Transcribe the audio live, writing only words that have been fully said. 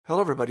Hello,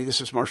 everybody. This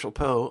is Marshall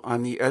Poe.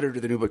 I'm the editor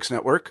of the New Books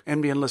Network.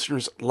 NBN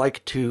listeners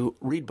like to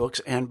read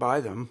books and buy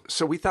them.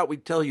 So we thought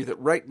we'd tell you that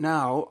right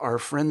now, our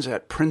friends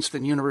at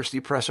Princeton University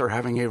Press are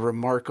having a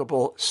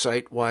remarkable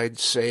site-wide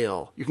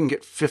sale. You can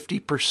get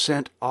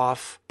 50%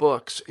 off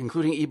books,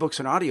 including ebooks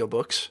and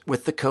audiobooks,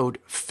 with the code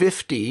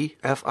 50,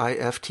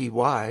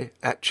 F-I-F-T-Y,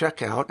 at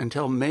checkout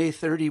until May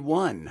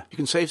 31. You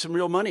can save some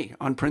real money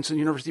on Princeton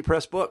University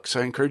Press books.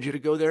 I encourage you to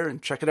go there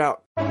and check it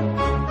out.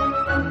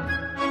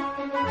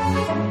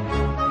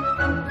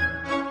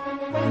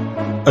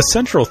 A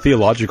central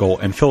theological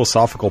and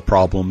philosophical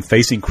problem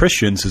facing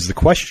Christians is the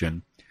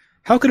question,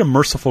 how could a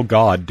merciful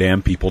God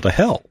damn people to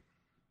hell?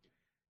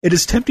 It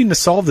is tempting to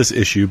solve this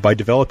issue by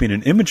developing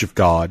an image of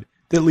God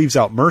that leaves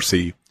out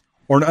mercy,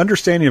 or an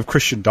understanding of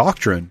Christian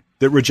doctrine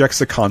that rejects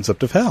the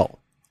concept of hell.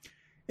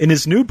 In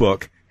his new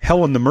book,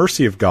 Hell and the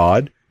Mercy of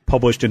God,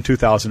 published in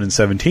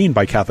 2017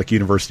 by Catholic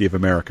University of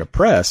America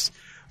Press,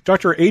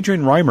 Dr.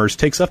 Adrian Reimers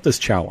takes up this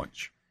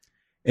challenge.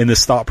 In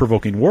this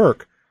thought-provoking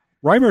work,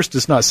 Reimers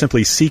does not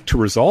simply seek to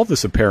resolve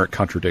this apparent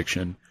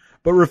contradiction,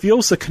 but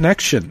reveals the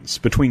connections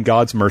between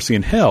God's mercy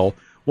and hell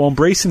while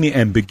embracing the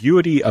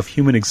ambiguity of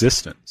human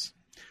existence.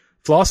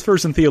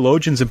 Philosophers and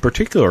theologians in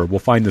particular will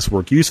find this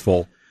work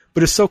useful,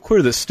 but it's so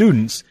clear that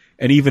students,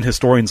 and even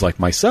historians like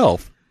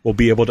myself, will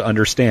be able to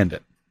understand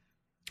it.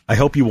 I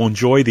hope you will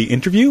enjoy the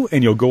interview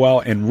and you'll go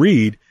out and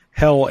read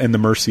Hell and the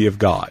Mercy of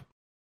God.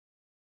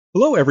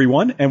 Hello,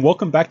 everyone, and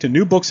welcome back to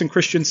New Books in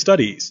Christian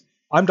Studies.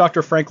 I'm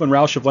Dr. Franklin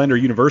Rausch of Lander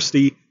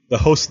University, the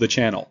host of the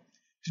channel.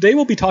 Today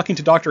we'll be talking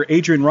to Dr.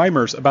 Adrian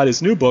Reimers about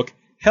his new book,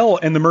 Hell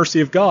and the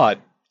Mercy of God.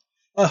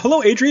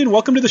 Hello, Adrian.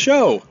 Welcome to the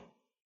show.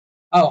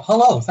 Oh,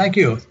 hello. Thank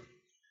you.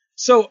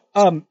 So,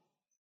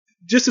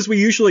 just as we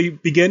usually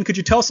begin, could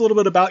you tell us a little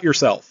bit about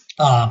yourself?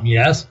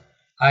 Yes.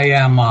 I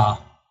am,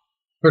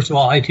 first of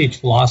all, I teach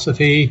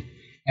philosophy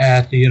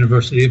at the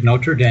University of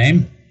Notre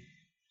Dame.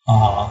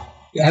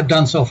 I've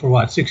done so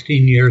for,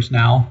 16 years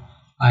now.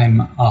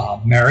 I'm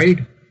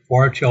married,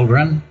 4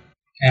 children,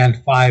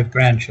 and 5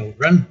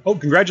 grandchildren. Oh,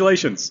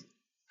 congratulations.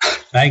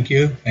 Thank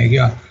you. Thank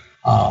you.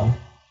 I'm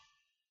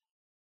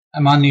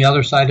on the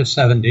other side of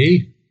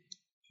 70,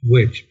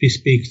 which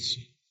bespeaks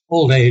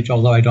old age,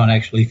 although I don't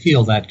actually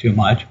feel that too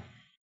much.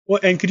 Well,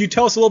 and could you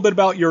tell us a little bit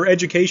about your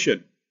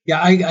education?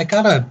 Yeah, I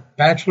got a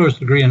bachelor's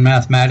degree in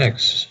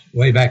mathematics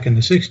way back in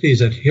the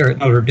 60s here at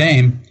Notre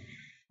Dame.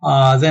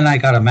 Then I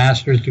got a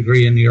master's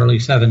degree in the early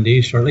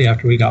 70s, shortly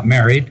after we got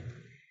married.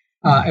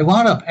 I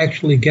wound up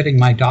actually getting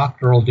my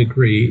doctoral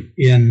degree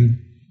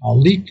in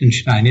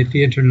Liechtenstein at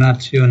the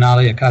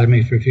Internationale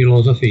Akademie für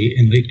Philosophie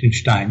in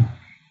Liechtenstein,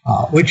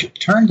 which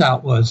turns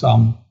out was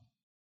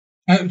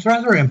it's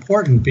rather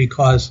important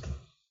because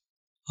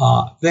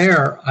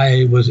there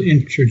I was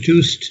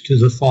introduced to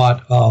the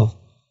thought of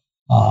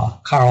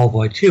Karl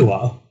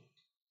Wojtyła,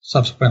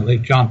 subsequently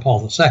John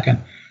Paul II.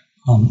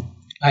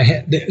 I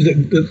had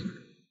the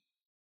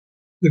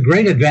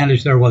great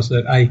advantage there was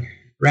that I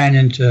ran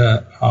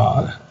into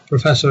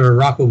Professor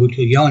Rocco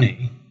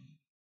Buttiglione,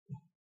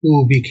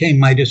 who became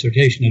my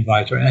dissertation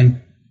advisor.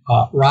 And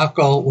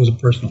Rocco was a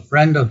personal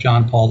friend of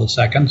John Paul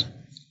II.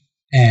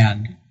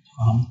 And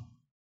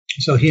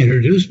so he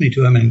introduced me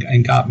to him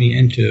and got me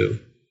into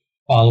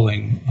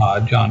following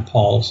John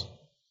Paul's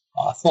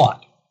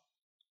thought.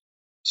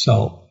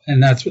 So,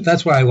 and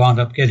that's where I wound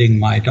up getting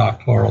my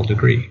doctoral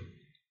degree.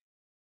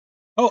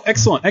 Oh,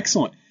 excellent,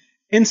 excellent.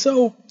 And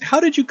so, how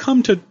did you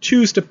come to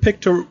choose to pick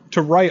to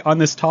write on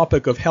this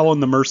topic of hell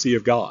and the mercy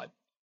of God?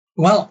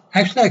 Well,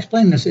 actually, I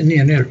explained this in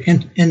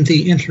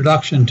the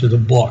introduction to the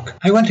book.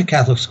 I went to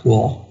Catholic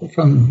school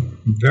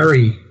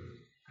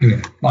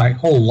my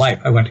whole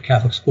life. I went to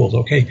Catholic schools,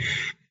 okay?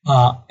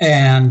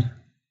 And,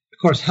 of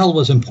course, hell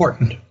was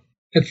important.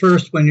 At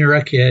first, when you're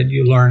a kid,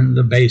 you learn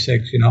the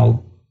basics,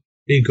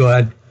 be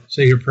good,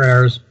 say your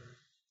prayers,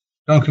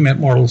 don't commit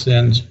mortal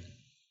sins,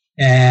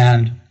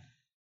 and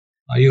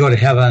you go to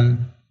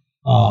heaven,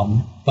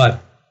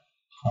 but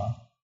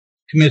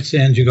commit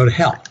sins, you go to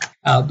hell.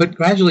 But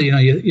gradually,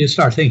 you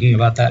start thinking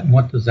about that and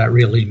what does that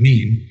really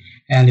mean?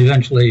 And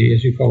eventually,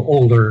 as you grow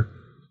older,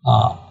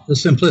 the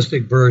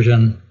simplistic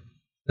version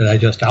that I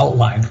just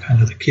outlined, kind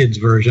of the kids'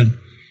 version,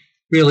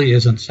 really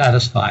isn't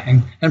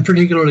satisfying. And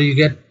particularly, you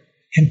get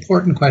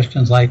important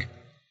questions like,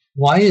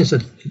 why is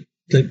it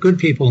that good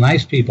people,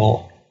 nice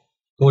people,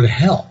 go to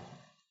hell?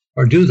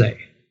 Or do they?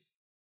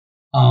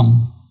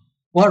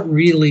 What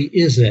really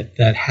is it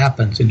that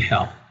happens in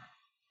hell?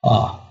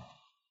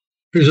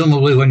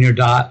 Presumably when you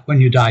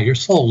die, your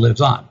soul lives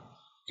on.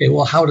 Okay,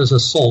 well, how does a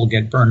soul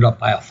get burned up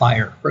by a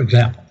fire, for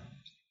example?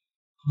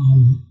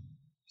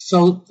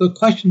 So the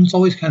question is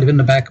always kind of in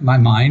the back of my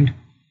mind.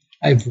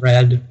 I've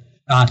read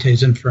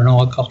Dante's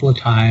Inferno a couple of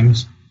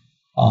times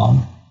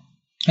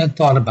and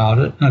thought about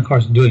it. And, of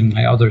course, doing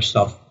my other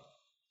stuff.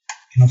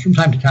 From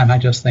time to time, I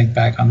just think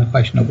back on the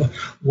question of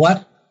where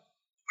do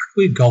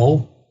we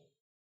go?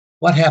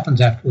 What happens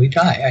after we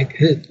die?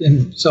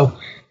 And so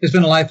it's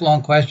been a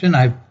lifelong question.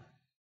 I've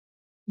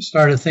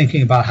started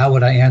thinking about how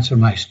would I answer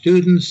my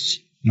students,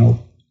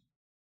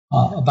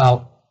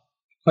 about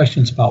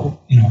questions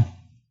about,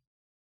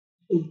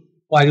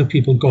 why do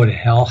people go to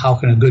hell? How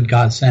can a good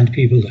God send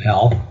people to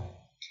hell?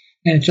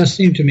 And it just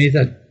seemed to me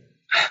that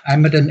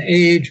I'm at an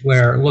age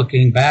where,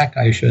 looking back,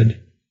 I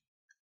should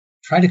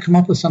try to come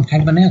up with some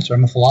kind of an answer.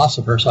 I'm a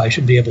philosopher, so I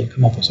should be able to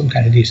come up with some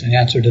kind of decent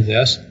answer to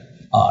this,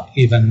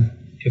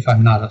 even if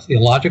I'm not a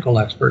theological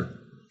expert.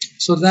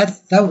 So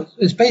that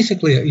is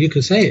basically, you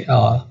could say,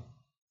 the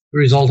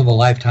result of a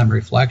lifetime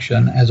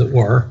reflection, as it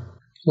were,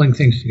 pulling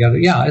things together.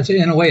 Yeah,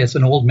 in a way, it's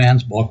an old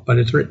man's book, but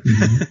it's written.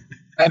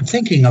 I'm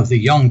thinking of the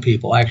young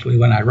people, actually,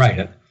 when I write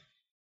it.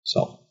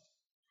 So.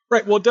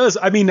 Right. Well, it does.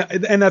 I mean,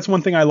 and that's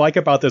one thing I like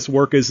about this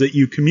work is that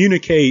you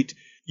communicate,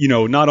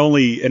 not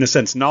only, in a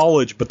sense,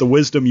 knowledge, but the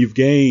wisdom you've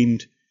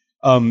gained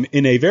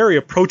in a very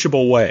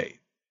approachable way.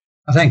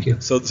 Thank you.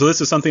 So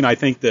this is something I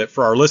think that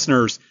for our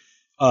listeners,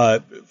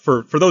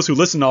 for those who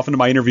listen often to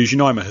my interviews,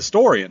 I'm a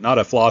historian, not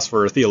a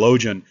philosopher or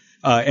theologian.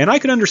 And I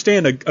can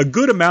understand a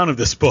good amount of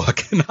this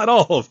book, not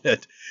all of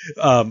it.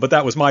 But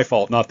that was my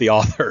fault, not the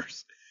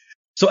author's.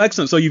 So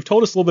excellent. So you've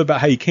told us a little bit about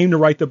how you came to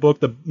write the book,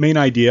 the main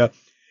idea.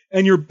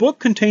 And your book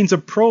contains a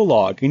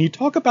prologue, and you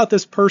talk about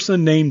this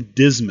person named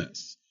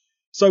Dismas.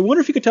 So I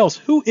wonder if you could tell us,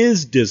 who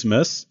is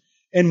Dismas,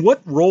 and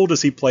what role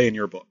does he play in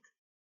your book?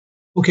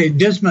 Okay,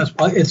 Dismas,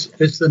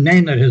 it's the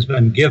name that has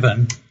been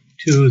given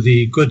to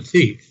the good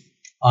thief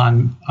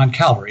on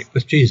Calvary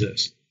with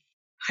Jesus.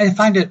 I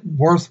find it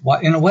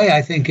worthwhile. In a way,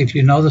 I think if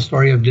you know the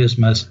story of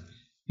Dismas,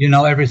 you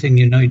know everything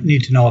you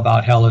need to know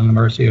about hell and the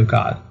mercy of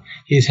God.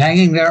 He's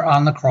hanging there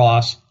on the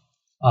cross.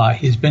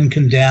 He's been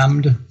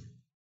condemned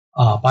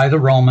by the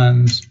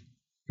Romans,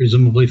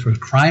 presumably for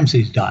crimes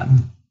he's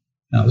done.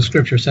 Now, the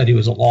scripture said he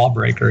was a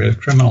lawbreaker, a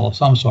criminal of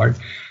some sort.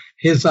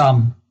 His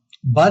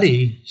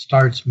buddy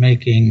starts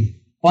making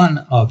fun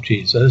of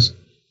Jesus.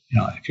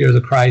 If you're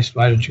the Christ,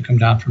 why don't you come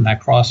down from that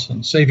cross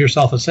and save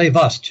yourself and save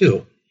us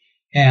too?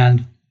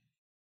 And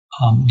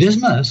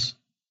Dismas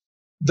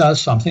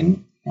does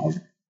something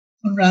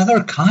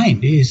rather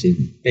kind. He's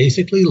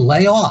basically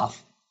lay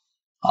off.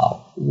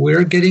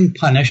 We're getting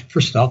punished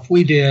for stuff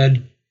we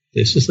did.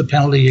 This is the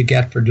penalty you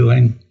get for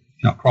doing,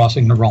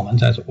 crossing the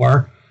Romans, as it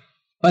were.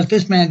 But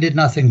this man did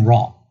nothing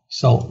wrong,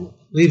 so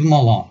leave him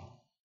alone.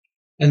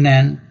 And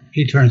then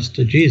he turns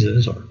to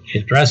Jesus, or he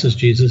addresses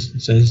Jesus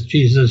and says,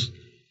 Jesus,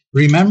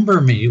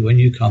 remember me when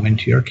you come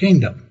into your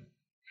kingdom.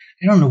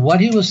 I don't know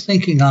what he was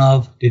thinking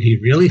of. Did he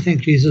really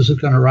think Jesus was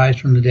going to rise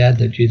from the dead,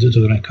 that Jesus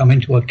was going to come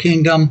into a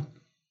kingdom?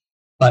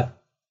 But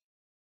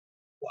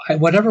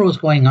whatever was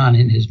going on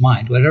in his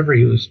mind, whatever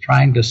he was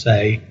trying to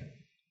say,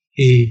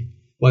 he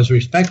was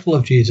respectful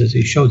of Jesus.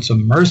 He showed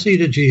some mercy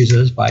to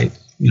Jesus by,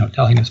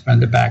 telling his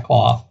friend to back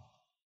off.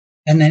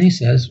 And then he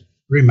says,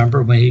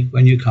 remember me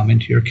when you come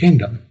into your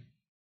kingdom.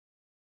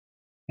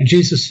 And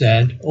Jesus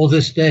said,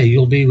 this day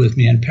you'll be with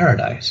me in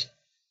paradise.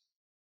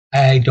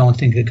 I don't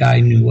think the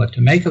guy knew what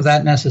to make of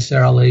that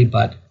necessarily,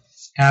 but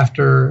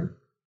after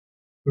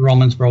the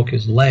Romans broke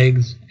his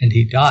legs and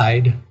he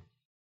died,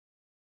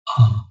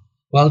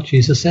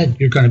 Jesus said,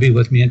 you're going to be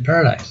with me in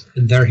paradise.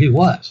 And there he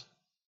was.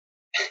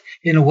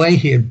 In a way,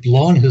 he had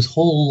blown his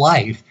whole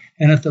life,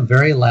 and at the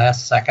very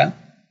last second,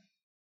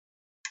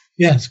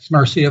 he asks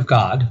mercy of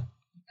God,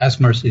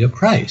 asks mercy of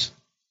Christ,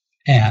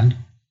 and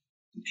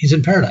he's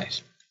in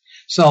paradise.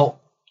 So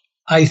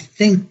I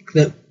think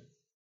that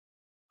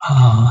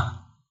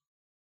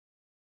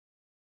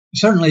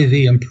certainly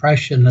the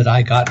impression that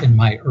I got in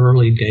my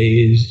early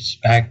days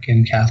back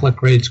in Catholic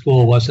grade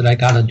school was that I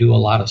got to do a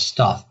lot of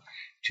stuff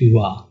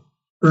to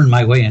earn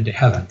my way into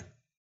heaven,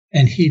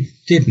 and he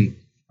didn't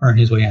earn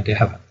his way into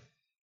heaven.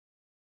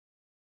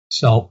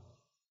 So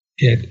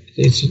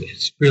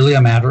it's really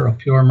a matter of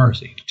pure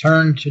mercy.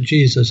 Turn to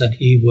Jesus and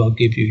he will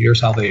give you your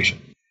salvation.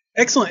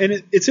 Excellent.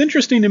 And it's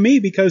interesting to me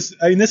because,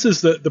 this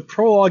is the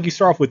prologue. You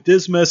start off with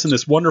Dismas and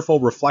this wonderful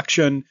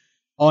reflection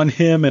on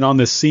him and on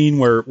this scene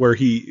where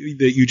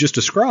that you just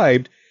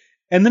described.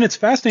 And then it's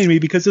fascinating to me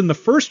because in the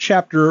first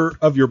chapter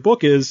of your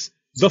book is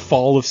the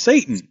fall of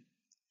Satan.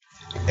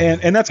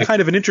 And that's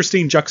kind of an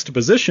interesting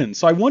juxtaposition.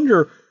 So I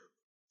wonder,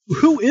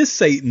 who is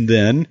Satan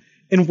then?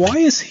 And why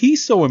is he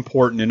so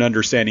important in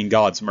understanding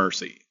God's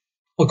mercy?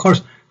 Well, of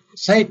course,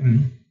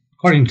 Satan,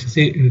 according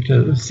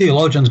to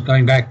theologians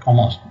going back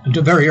almost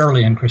to very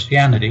early in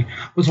Christianity,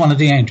 was one of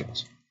the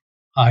angels.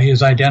 He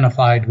is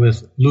identified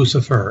with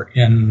Lucifer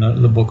in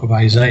the book of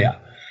Isaiah.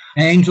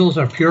 Angels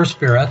are pure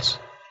spirits.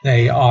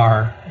 They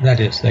are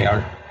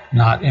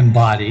not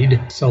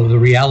embodied. So the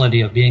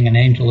reality of being an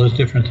angel is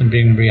different than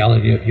being the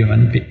reality of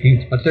human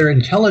beings. But they're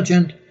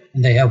intelligent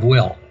and they have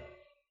will.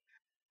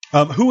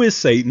 Who is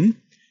Satan?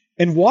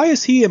 And why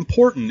is he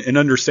important in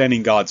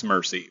understanding God's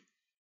mercy?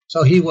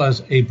 So he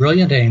was a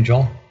brilliant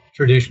angel.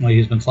 Traditionally,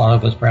 he's been thought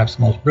of as perhaps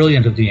the most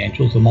brilliant of the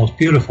angels, the most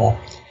beautiful.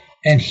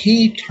 And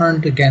he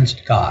turned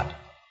against God.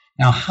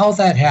 Now, how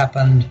that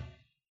happened,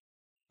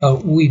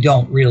 we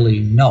don't really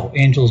know.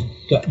 Angels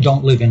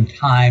don't live in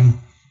time.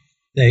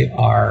 They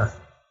are,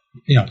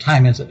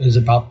 time is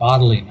about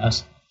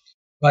bodiliness.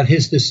 But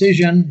his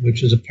decision,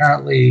 which is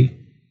apparently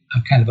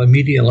kind of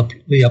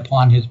immediately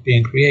upon his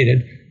being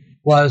created,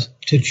 was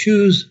to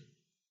choose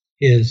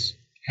his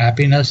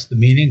happiness, the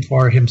meaning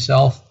for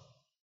himself,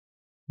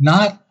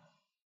 not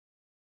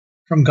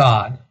from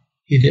God.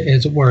 He,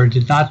 as it were,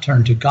 did not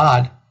turn to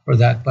God for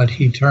that, but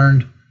he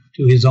turned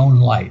to his own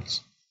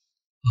lights.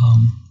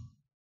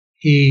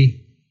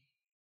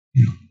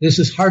 This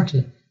is hard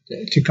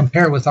to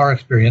compare with our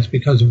experience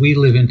because we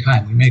live in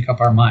time. We make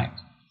up our minds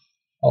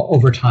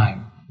over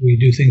time. We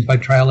do things by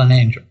trial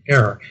and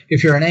error.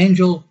 If you're an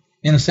angel,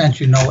 in a sense,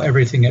 you know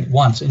everything at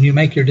once, and you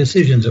make your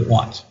decisions at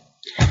once.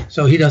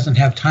 So he doesn't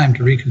have time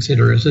to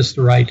reconsider, is this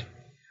the right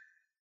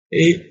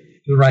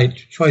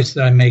choice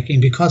that I'm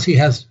making? Because he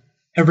has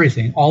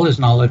everything, all his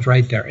knowledge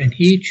right there. And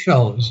he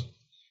chose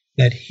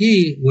that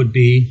he would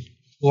be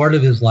Lord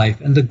of his life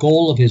and the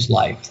goal of his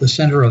life, the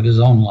center of his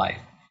own life,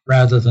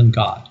 rather than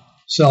God.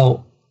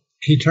 So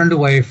he turned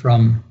away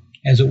from,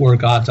 as it were,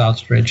 God's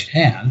outstretched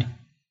hand.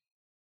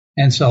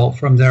 And so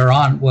from there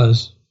on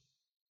was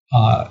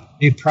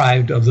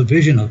deprived of the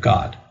vision of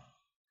God.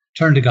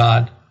 Turned to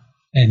God,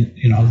 and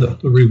the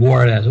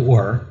reward, as it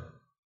were,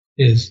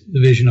 is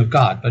the vision of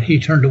God. But he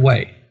turned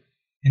away.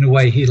 In a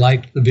way, he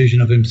liked the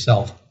vision of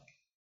himself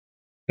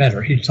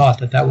better. He thought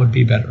that would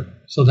be better.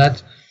 So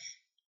that's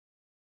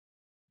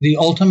the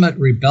ultimate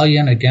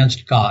rebellion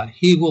against God.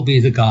 He will be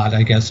the God,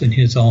 I guess, in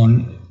his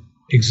own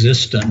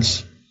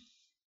existence.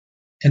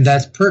 And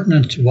that's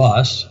pertinent to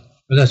us,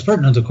 but that's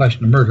pertinent to the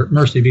question of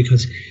mercy,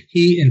 because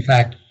he, in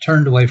fact,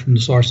 turned away from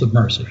the source of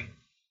mercy.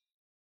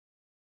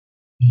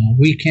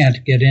 We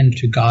can't get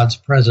into God's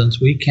presence.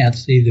 We can't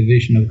see the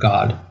vision of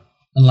God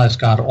unless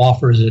God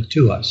offers it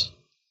to us.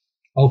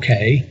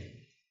 Okay.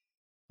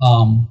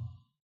 And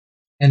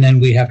then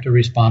we have to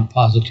respond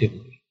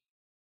positively.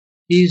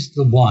 He's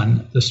the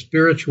one, the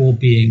spiritual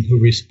being, who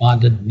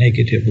responded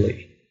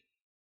negatively.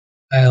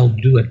 I'll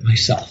do it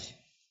myself.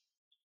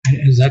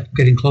 Is that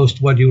getting close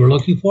to what you were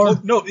looking for? Oh,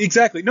 no,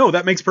 exactly. No,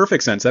 that makes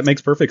perfect sense.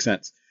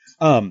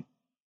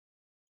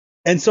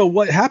 And so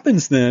what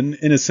happens then,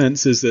 in a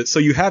sense, is that so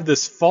you have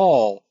this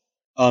fall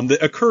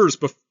that occurs,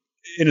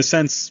 in a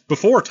sense,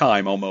 before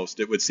time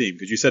almost, it would seem,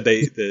 because you said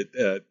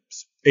that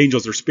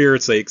angels are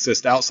spirits, they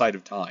exist outside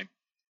of time.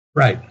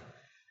 Right.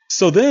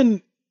 So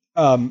then,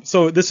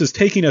 so this is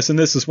taking us, and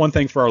this is one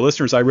thing for our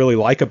listeners I really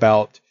like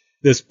about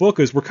this book,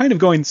 is we're kind of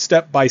going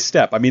step by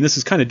step. I mean, this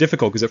is kind of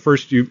difficult because at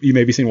first you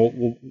may be saying,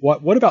 well,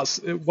 what about,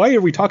 why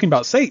are we talking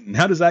about Satan?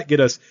 How does that get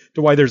us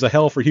to why there's a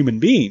hell for human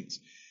beings?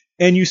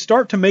 And you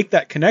start to make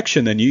that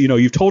connection. Then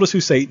you've told us who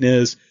Satan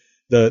is,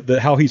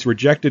 how he's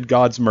rejected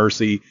God's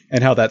mercy,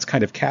 and how that's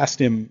kind of cast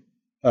him,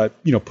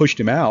 pushed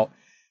him out.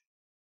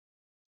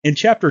 In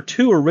chapter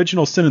 2,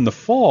 Original Sin and the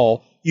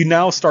Fall, you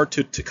now start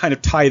to kind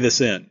of tie this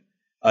in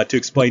to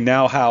explain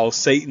now how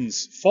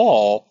Satan's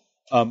fall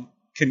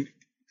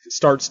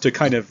starts to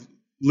kind of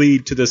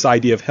lead to this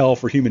idea of hell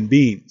for human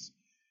beings.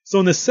 So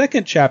in the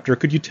second chapter,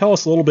 could you tell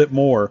us a little bit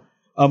more?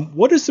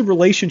 What is the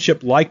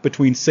relationship like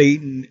between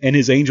Satan and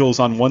his angels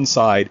on one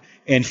side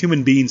and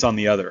human beings on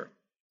the other?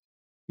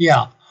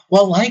 Yeah.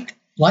 Well,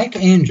 like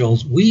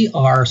angels, we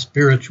are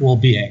spiritual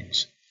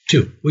beings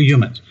too. We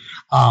humans.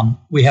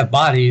 We have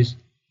bodies,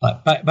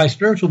 but by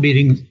spiritual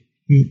beings,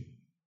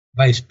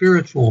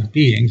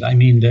 I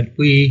mean that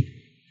we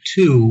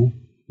too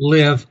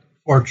live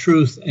for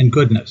truth and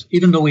goodness,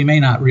 even though we may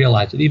not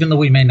realize it, even though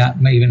we may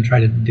even try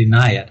to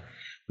deny it.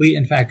 We,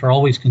 in fact, are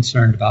always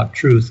concerned about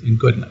truth and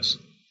goodness.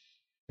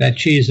 That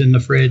cheese in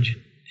the fridge,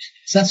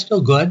 is that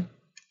still good?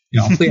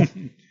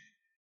 Sam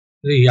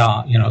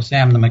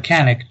the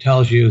mechanic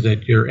tells you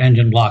that your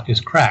engine block is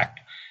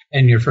cracked,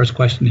 and your first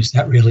question is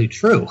that really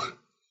true?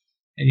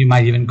 And you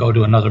might even go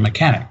to another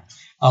mechanic.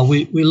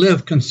 We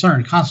live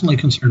constantly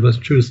concerned with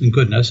truth and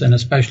goodness, and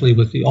especially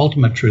with the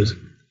ultimate truth,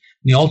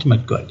 the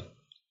ultimate good,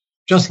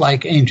 just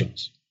like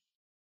angels.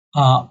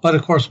 But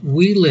of course,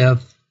 we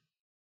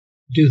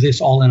do this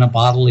all in a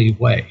bodily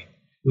way.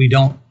 We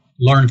don't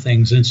learn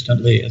things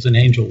instantly as an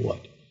angel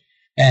would,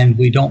 and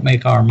we don't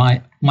make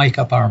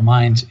up our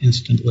minds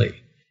instantly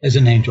as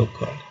an angel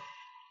could.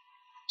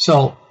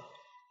 So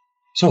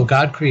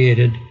God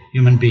created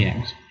human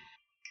beings.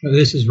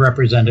 This is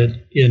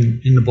represented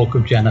in the book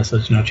of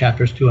Genesis,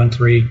 chapters 2 and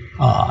 3,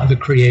 the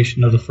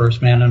creation of the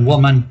first man and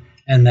woman,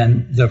 and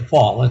then the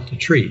fall at the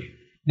tree.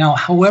 Now,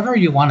 however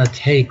you want to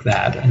take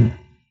that, and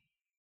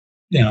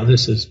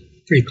this is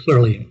pretty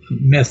clearly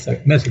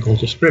a mythical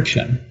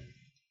description,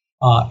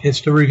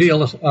 it's to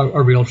reveal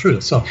a real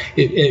truth. So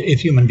if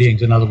human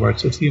beings, in other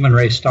words, if the human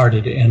race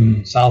started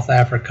in South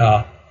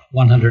Africa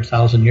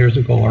 100,000 years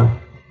ago,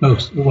 or no,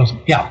 it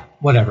wasn't,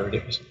 whatever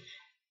it is,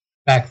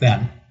 back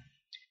then,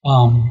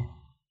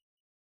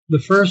 the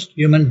first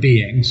human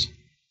beings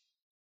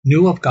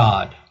knew of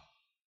God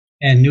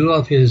and knew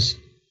of his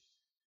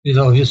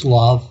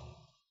love,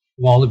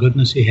 of all the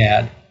goodness he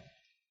had,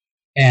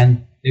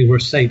 and they were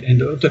Satan.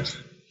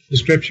 The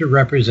scripture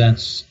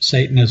represents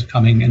Satan as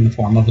coming in the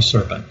form of a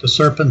serpent. The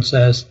serpent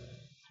says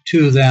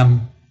to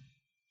them,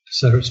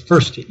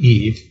 first to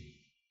Eve,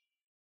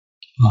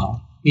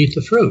 eat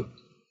the fruit.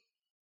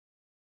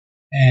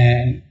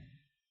 And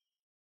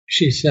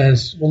she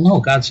says, well,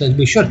 no, God said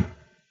we shouldn't.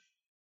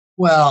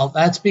 Well,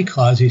 that's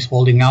because he's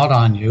holding out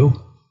on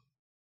you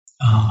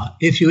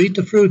if you eat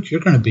the fruit, you're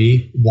going to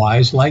be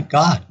wise like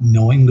God,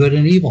 knowing good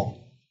and evil.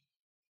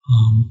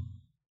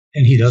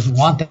 And he doesn't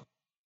want that.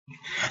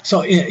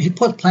 So he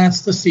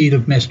plants the seed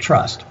of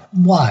mistrust.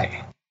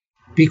 Why?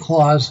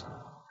 Because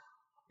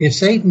if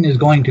Satan is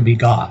going to be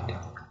God,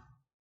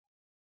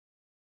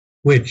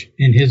 which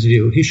in his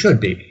view he should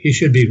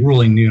be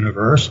ruling the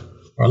universe,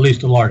 or at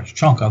least a large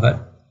chunk of it,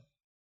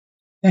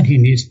 then he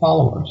needs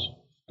followers.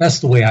 That's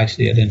the way I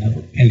see it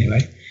anyway.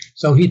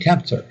 So he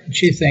tempts her.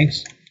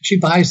 She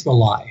buys the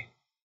lie.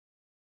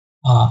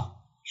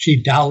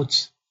 She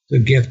doubts the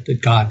gift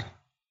that God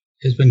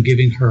has been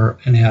giving her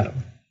and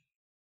Adam.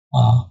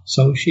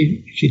 So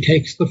she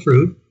takes the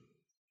fruit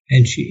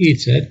and she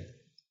eats it,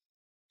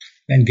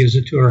 then gives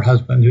it to her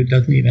husband, who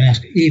doesn't even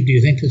ask, Eve, do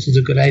you think this is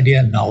a good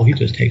idea? No, he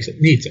just takes it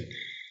and eats it.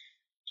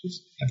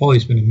 I've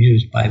always been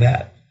amused by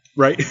that.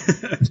 Right.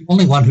 The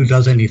only one who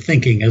does any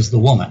thinking is the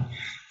woman.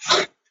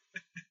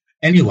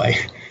 Anyway,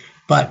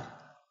 but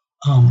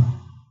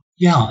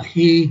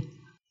he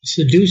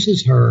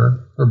seduces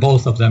her, or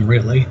both of them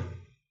really,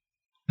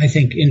 I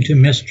think, into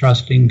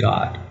mistrusting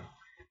God.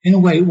 In a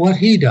way, what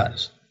he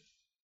does,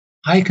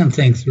 I can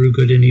think through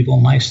good and evil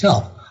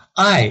myself.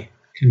 I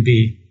can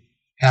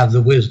have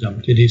the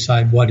wisdom to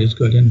decide what is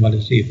good and what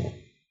is evil,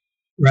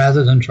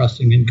 rather than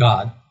trusting in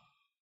God,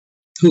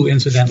 who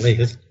incidentally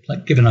has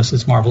given us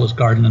this marvelous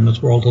garden and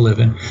this world to live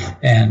in,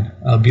 and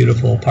a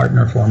beautiful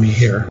partner for me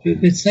here.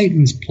 It's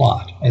Satan's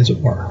plot, as it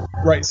were.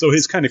 Right. So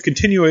his kind of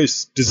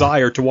continuous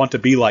desire to want to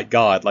be like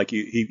God, like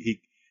he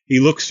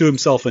looks to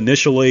himself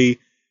initially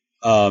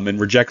and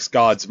rejects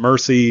God's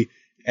mercy,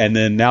 and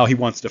then now he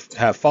wants to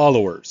have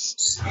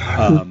followers,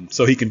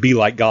 so he can be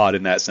like God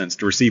in that sense,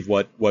 to receive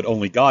what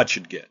only God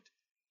should get.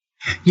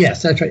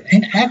 Yes, that's right.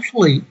 And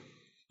actually,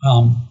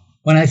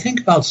 when I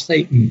think about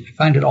Satan, I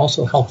find it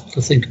also helpful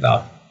to think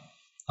about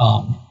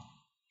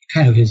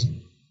kind of his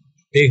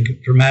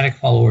big dramatic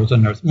followers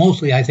on earth.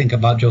 Mostly I think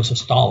about Joseph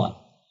Stalin.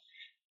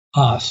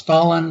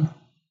 Stalin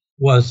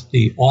was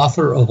the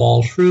author of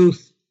all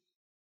truth,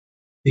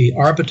 the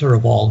arbiter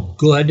of all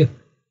good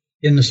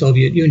in the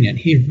Soviet Union.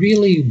 He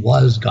really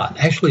was God.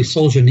 Actually,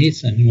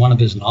 Solzhenitsyn, in one of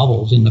his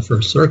novels, In the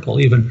First Circle,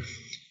 even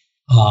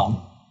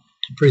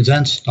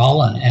presents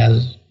Stalin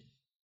as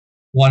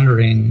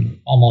wondering,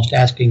 almost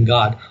asking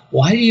God,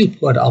 why do you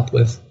put up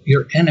with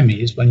your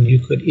enemies when you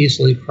could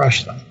easily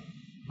crush them?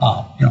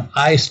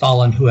 I,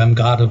 Stalin, who am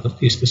God of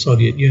at least the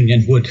Soviet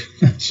Union, would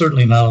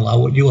certainly not allow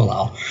what you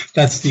allow.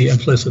 That's the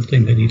implicit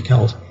thing that he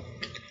tells.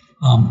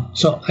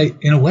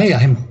 In a way,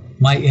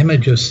 my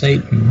image of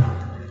Satan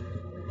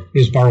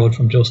is borrowed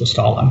from Joseph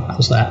Stalin.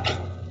 How's that?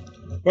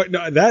 Right,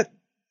 no, that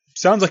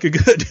sounds like a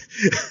good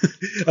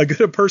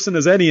a person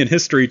as any in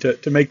history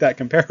to make that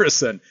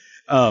comparison.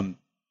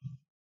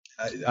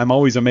 I'm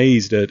always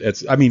amazed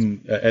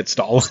at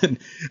Stalin.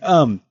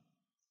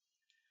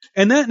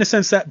 And that, in a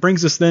sense, that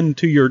brings us then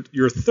to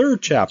your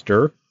third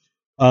chapter,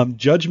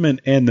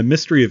 Judgment and the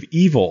Mystery of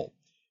Evil.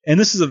 And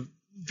this is a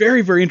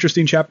very, very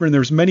interesting chapter, and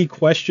there's many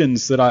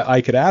questions that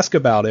I could ask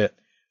about it,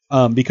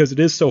 because it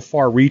is so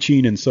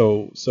far-reaching and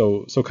so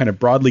kind of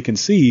broadly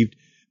conceived.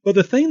 But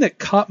the thing that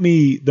caught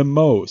me the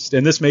most,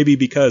 and this may be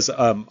because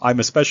I'm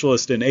a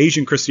specialist in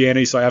Asian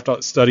Christianity, so I have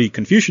to study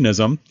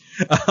Confucianism,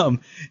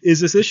 is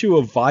this issue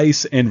of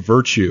vice and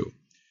virtue.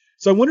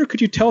 So I wonder,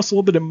 could you tell us a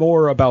little bit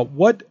more about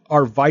what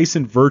are vice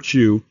and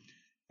virtue,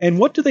 and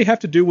what do they have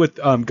to do with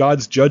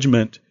God's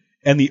judgment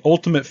and the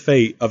ultimate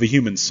fate of a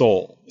human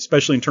soul,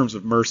 especially in terms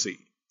of mercy?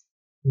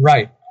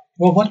 Right.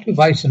 Well, what do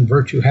vice and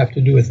virtue have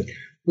to do with it?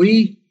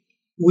 We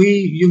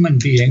human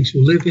beings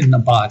who live in the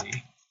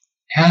body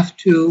have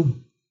to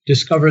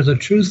discover the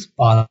truth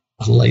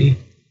bodily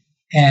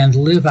and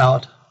live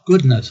out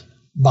goodness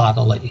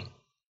bodily,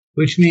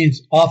 which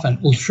means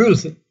often,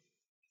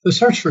 the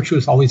search for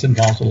truth always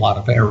involves a lot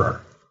of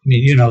error. I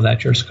mean, you know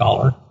that, you're a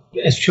scholar.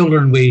 As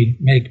children, we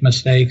make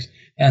mistakes,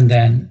 and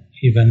then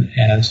even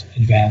as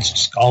advanced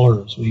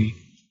scholars, we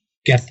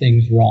get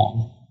things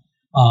wrong.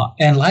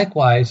 And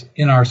likewise,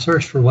 in our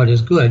search for what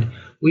is good,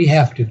 we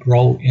have to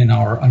grow in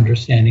our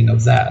understanding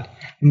of that.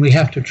 And we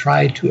have to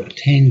try to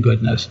attain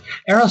goodness.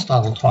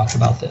 Aristotle talks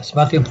about this,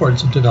 about the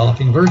importance of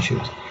developing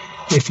virtues.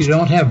 If you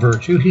don't have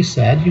virtue, he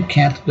said, you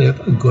can't live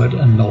a good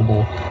and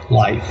noble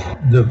life.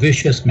 The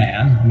vicious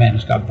man, a man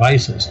who's got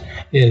vices,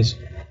 is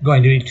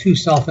going to be too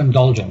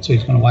self-indulgent. So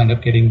he's going to wind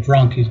up getting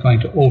drunk. He's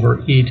going to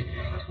overeat.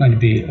 He's going to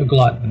be a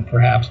glutton,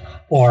 perhaps.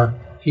 Or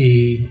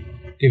he,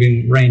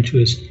 giving rein to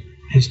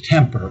his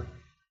temper,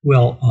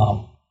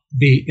 will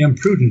be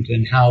imprudent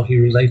in how he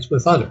relates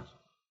with others,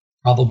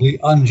 probably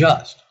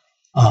unjust.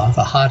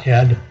 The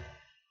hothead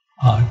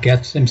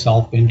gets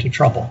himself into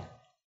trouble.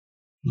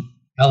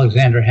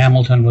 Alexander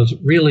Hamilton was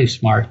really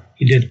smart.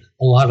 He did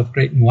a lot of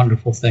great and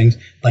wonderful things,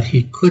 but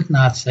he could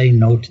not say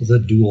no to the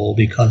duel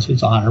because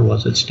his honor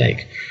was at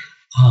stake.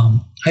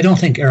 I don't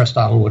think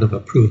Aristotle would have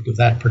approved of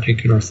that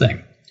particular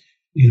thing.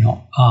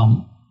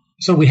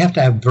 So we have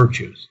to have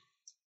virtues.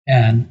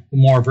 And the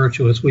more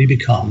virtuous we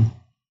become,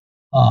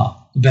 the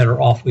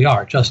better off we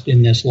are just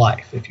in this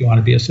life. If you want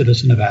to be a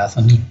citizen of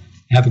Athens,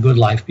 have a good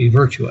life, be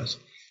virtuous.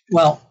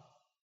 Well,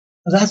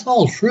 That's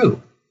all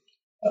true.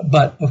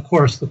 But, of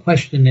course, the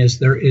question is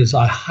there is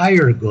a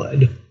higher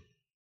good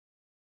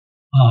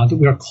that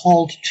we are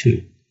called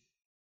to,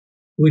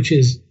 which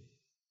is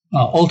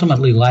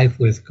ultimately life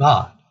with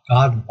God.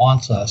 God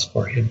wants us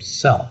for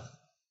himself,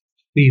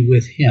 to be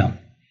with him,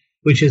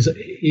 which is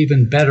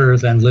even better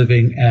than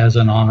living as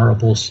an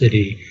honorable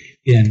city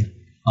in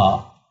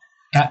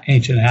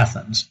ancient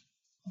Athens,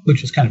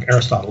 which is kind of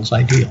Aristotle's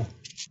ideal.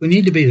 We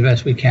need to be the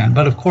best we can,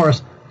 but of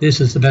course,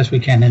 this is the best we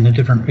can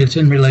it's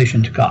in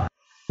relation to God,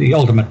 the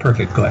ultimate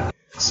perfect good.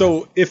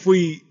 So if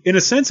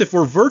if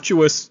we're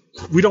virtuous,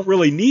 we don't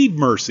really need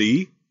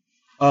mercy.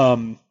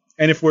 And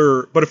if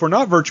we're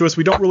not virtuous,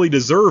 we don't really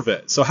deserve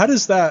it. So how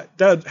does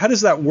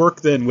that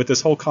work then with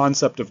this whole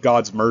concept of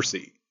God's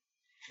mercy?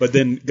 But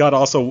then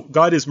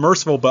God is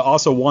merciful, but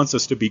also wants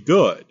us to be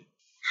good.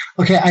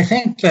 Okay, I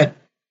think that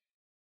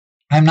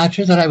I'm not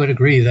sure that I would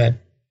agree that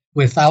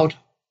without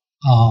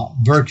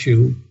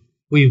virtue,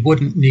 we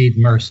wouldn't need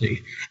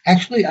mercy.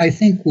 Actually, I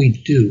think we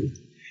do,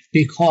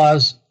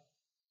 because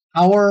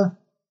our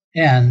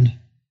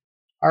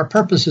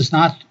purpose is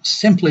not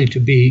simply to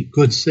be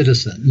good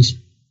citizens.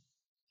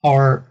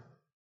 Our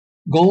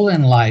goal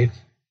in life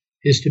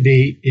is to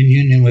be in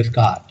union with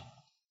God.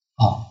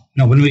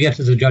 When we get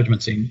to the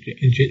judgment scene,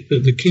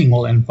 the king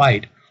will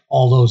invite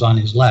all those on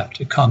his left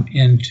to come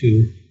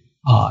into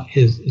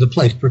the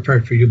place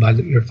prepared for you by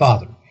your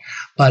Father.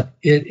 But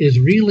it is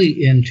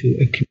really into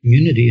a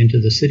community,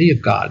 into the city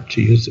of God,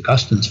 to use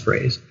Augustine's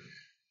phrase.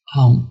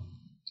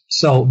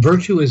 So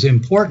virtue is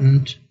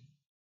important,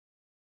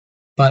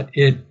 but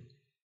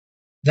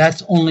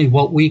that's only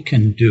what we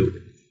can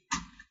do.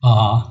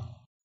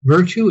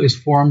 Virtue is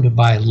formed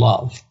by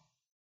love,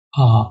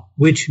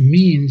 which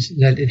means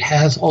that it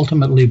has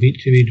ultimately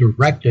to be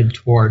directed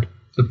toward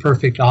the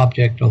perfect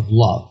object of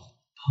love.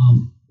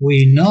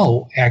 We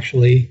know,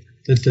 actually,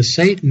 that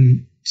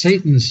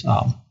Satan's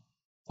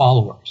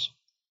followers,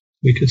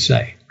 we could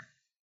say,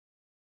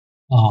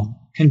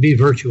 can be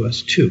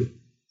virtuous too.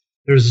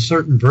 There's a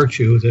certain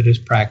virtue that is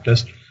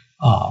practiced.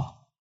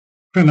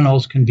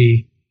 Criminals can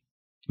be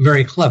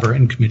very clever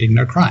in committing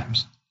their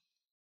crimes.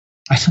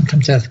 I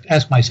sometimes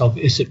ask myself,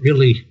 is it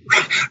really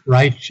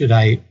right? Should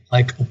I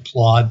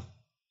applaud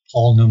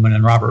Paul Newman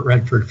and Robert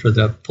Redford for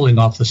pulling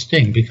off the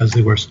sting because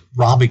they were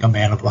robbing a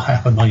man of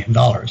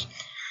 $500,000?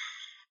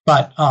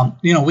 But,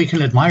 we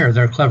can admire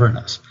their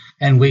cleverness,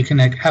 and we can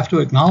have to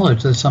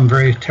acknowledge that some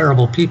very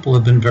terrible people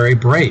have been very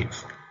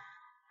brave.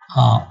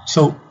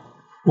 So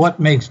what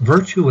makes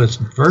virtuous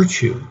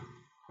virtue,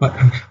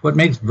 what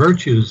makes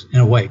virtues in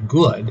a way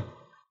good,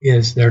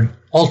 is their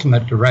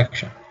ultimate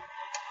direction.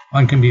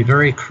 One can be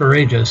very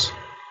courageous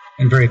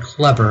and very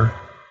clever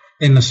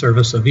in the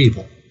service of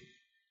evil.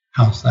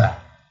 How's that?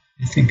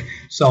 I think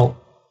so.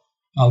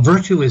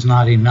 Virtue is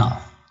not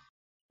enough.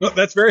 Well,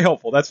 that's very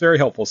helpful. That's very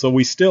helpful. So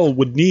we still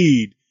would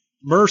need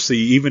mercy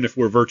even if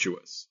we're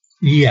virtuous.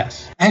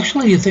 Yes.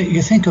 Actually,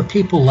 you think of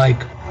people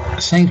like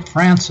St.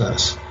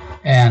 Francis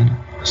and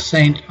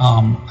St.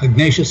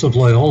 Ignatius of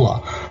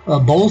Loyola,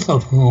 both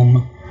of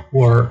whom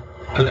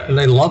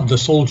they loved the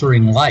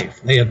soldiering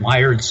life. They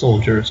admired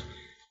soldiers,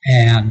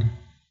 and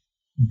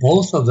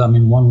both of them,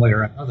 in one way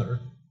or another,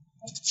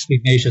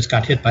 Ignatius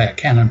got hit by a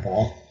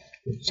cannonball,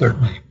 which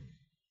certainly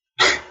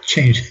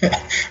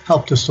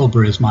helped to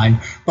sober his mind.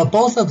 But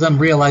both of them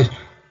realized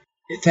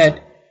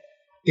that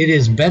it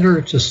is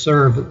better to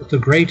serve the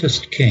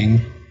greatest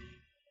king,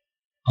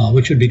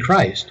 which would be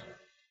Christ,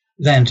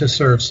 than to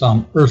serve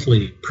some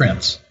earthly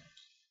prince.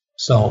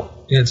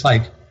 So it's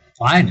like,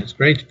 fine, it's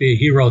great to be a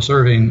hero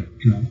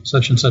serving,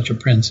 such and such a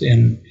prince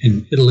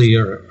in Italy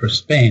or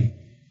Spain.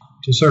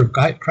 To serve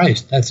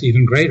Christ, that's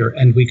even greater,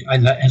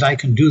 and I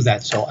can do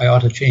that, so I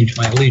ought to change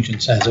my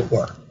allegiance, as it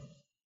were.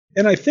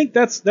 And I think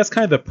that's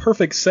kind of the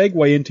perfect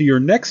segue into your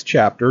next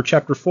chapter,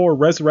 Chapter 4,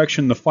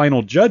 Resurrection, the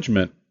Final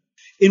Judgment,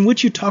 in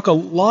which you talk a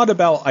lot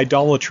about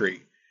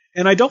idolatry.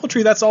 And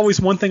idolatry, that's always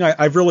one thing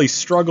I've really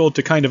struggled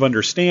to kind of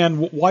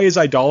understand. Why is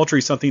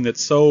idolatry something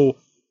that's so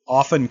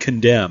often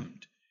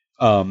condemned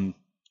from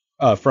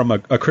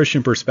a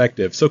Christian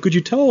perspective? So could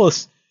you tell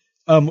us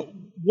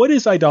what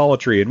is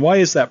idolatry and why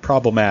is that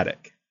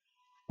problematic?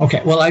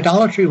 Okay, well,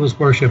 idolatry is,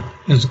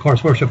 of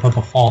course, worship of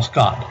a false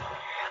god.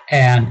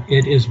 And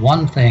it is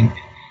one thing,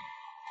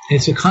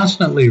 it's a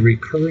constantly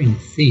recurring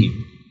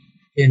theme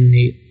in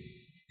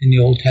the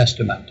Old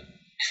Testament.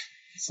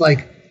 It's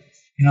like,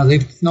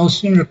 they've no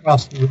sooner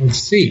crossed the Red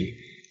Sea,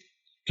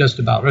 just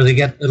about, or they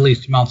get at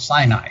least to Mount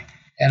Sinai,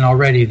 and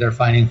already they're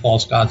finding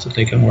false gods that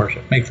they can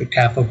worship, make the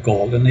calf of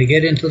gold, and they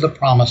get into the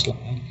Promised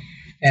Land,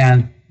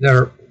 and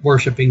they're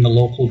worshiping the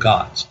local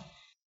gods.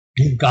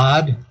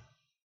 God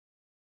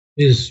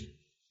is,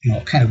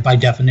 kind of by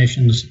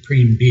definition, the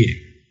supreme being.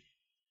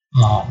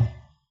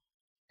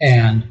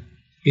 And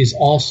is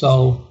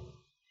also,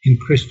 in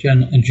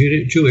Christian and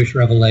Jewish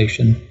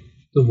revelation,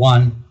 the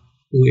one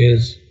who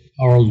is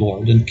our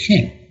Lord and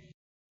King.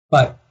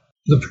 But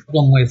the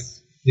problem with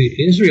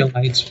the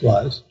Israelites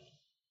was,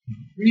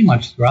 pretty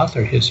much throughout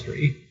their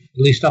history,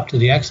 at least up to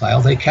the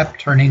exile, they kept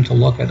turning to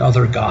look at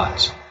other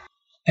gods.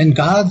 And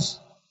gods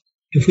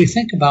if we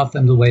think about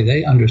them the way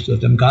they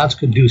understood them, gods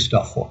could do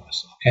stuff for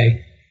us,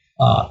 okay?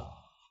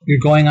 You're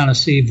going on a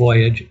sea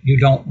voyage. You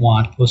don't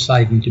want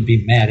Poseidon to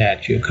be mad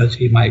at you because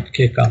he might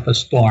kick up a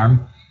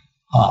storm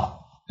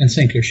and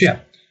sink your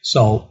ship.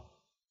 So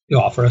you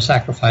offer a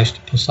sacrifice to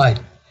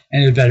Poseidon,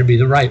 and it better be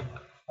the right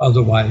one.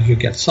 Otherwise, you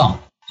get sunk.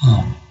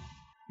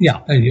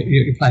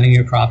 You're planting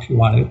your crops. You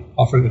want to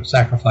offer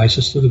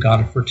sacrifices to the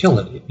god of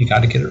fertility. You got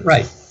to get it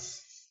right.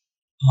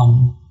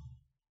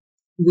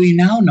 We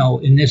now know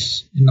in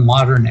the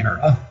modern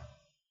era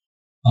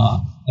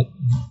that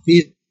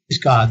these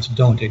gods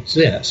don't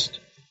exist.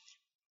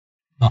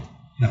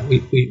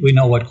 We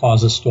know what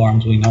causes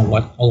storms. We know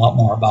a lot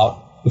more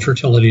about the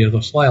fertility of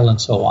the soil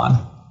and so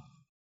on.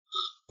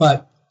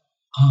 But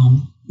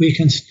we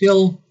can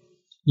still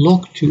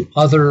look to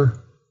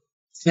other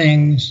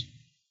things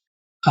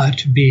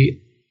to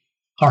be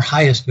our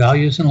highest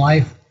values in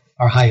life,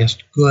 our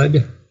highest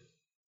good,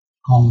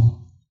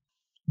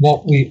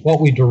 what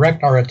we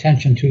direct our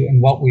attention to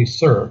and what we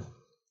serve.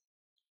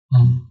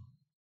 I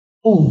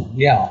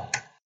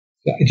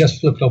just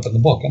flipped open the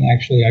book, and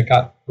actually I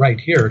got right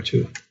here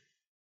too.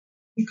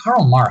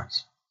 Karl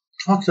Marx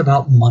talks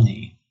about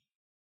money.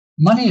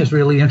 Money is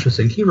really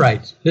interesting. He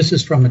writes, this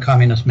is from the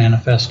Communist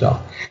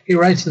Manifesto, he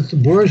writes that the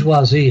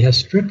bourgeoisie has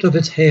stripped of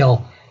its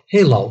halo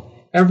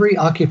every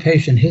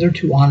occupation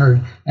hitherto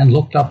honored and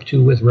looked up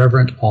to with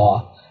reverent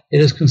awe.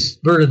 It has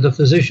converted the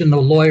physician,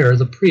 the lawyer,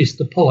 the priest,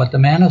 the poet, the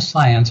man of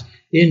science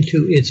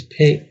into its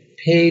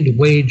paid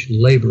wage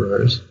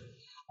laborers.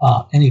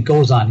 And he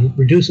goes on. He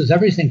reduces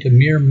everything to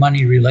mere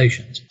money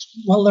relations.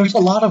 Well, there's a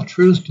lot of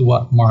truth to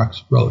what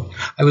Marx wrote.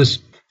 I was,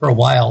 for a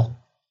while,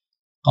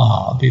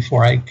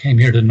 before I came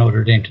here to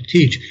Notre Dame to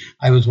teach,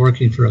 I was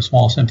working for a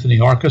small symphony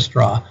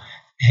orchestra,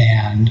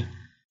 and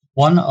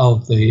one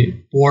of the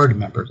board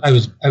members, I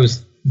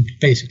was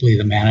basically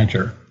the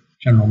manager,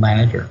 general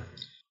manager.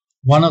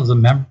 One of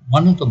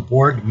the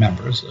board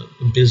members, a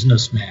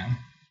businessman,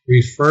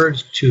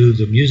 referred to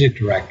the music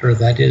director,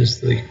 that is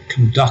the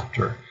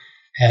conductor,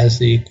 as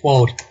the,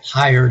 quote,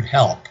 hired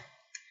help.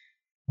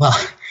 Well,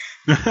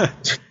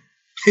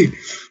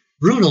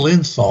 brutal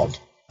insult.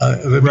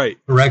 Right.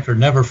 The director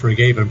never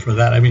forgave him for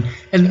that. I mean,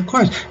 and of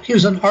course, he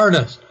was an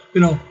artist.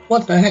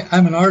 What the heck?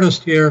 I'm an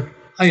artist here.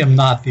 I am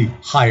not the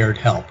hired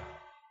help.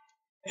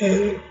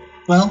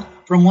 Well,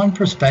 from one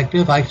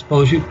perspective, I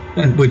suppose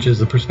which is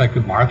the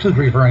perspective Marx is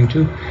referring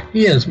to,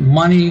 he is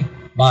money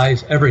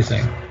buys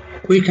everything.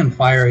 We can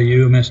fire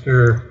you,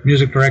 Mr.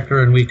 Music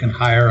Director, and we can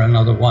hire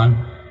another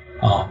one,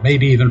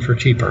 maybe even for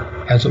cheaper,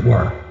 as it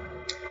were.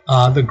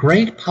 The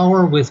great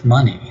power with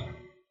money,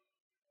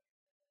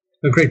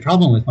 the great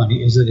problem with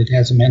money is that it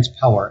has immense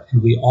power,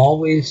 and we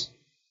always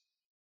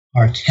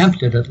are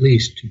tempted, at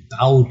least, to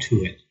bow to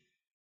it.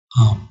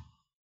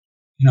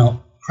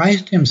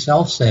 Christ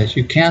himself says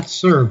you can't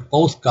serve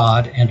both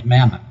God and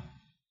mammon.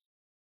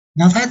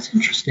 Now that's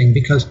interesting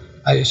because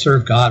I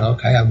serve God,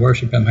 okay, I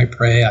worship him, I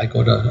pray, I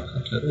go to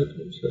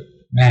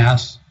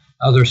Mass,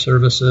 other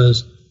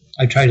services,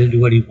 I try to do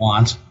what he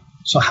wants.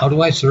 So how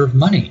do I serve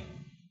money?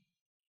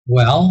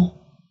 Well,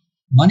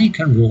 money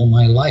can rule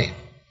my life.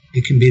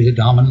 It can be the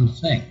dominant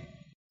thing.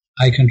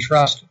 I can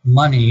trust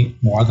money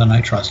more than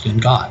I trust in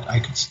God.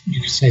 You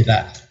could say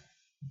that.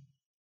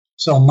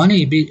 So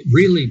money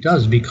really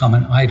does become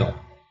an idol.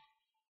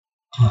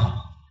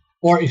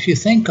 Or if you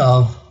think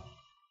of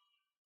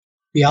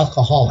the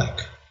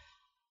alcoholic,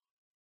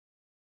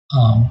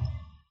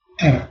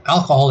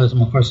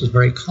 alcoholism, of course, is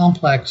very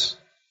complex.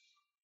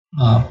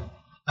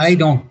 I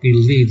don't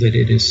believe that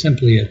it is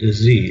simply a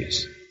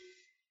disease.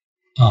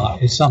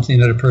 It's something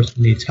that a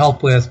person needs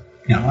help with.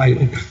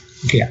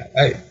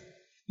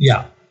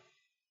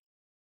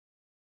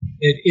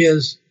 It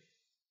is.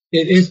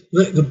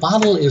 The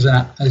bottle is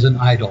an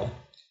idol,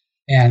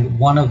 and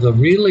one of the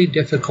really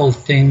difficult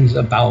things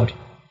about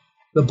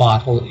the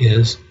bottle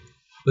is,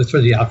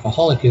 for the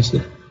alcoholic, is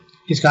that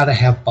he's got to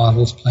have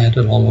bottles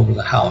planted all over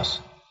the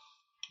house.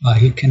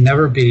 He can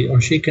never be,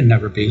 or she can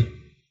never be,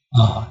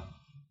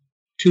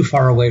 too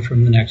far away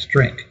from the next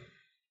drink.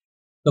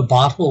 The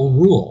bottle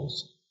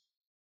rules.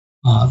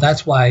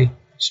 That's why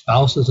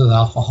spouses of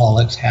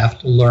alcoholics have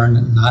to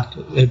learn not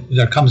to.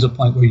 There comes a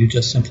point where you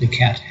just simply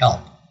can't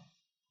help.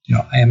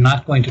 I am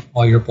not going to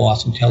call your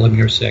boss and tell him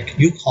you're sick.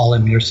 You call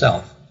him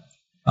yourself.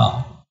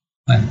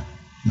 When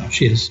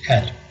she has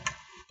had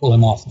pull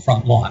him off the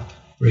front lawn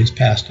where he's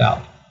passed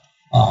out.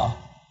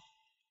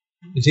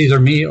 It's either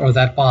me or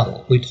that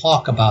bottle. We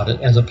talk about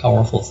it as a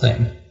powerful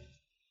thing.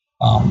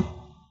 Now,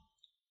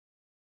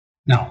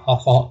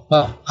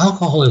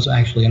 alcohol is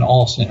actually, and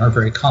all sin are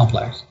very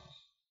complex.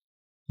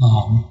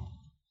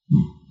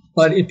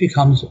 But it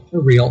becomes a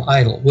real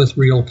idol with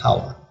real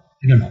power.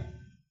 I don't know.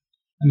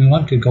 I mean,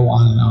 one could go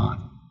on and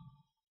on.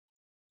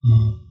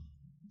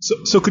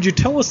 So could you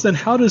tell us then,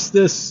 how does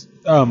this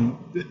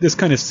this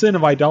kind of sin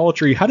of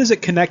idolatry, how does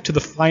it connect to the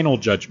final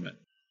judgment?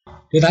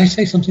 Did I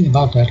say something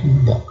about that in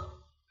the book?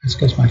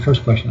 That's my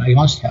first question. I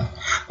must have.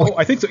 Oh,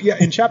 I think so. Yeah,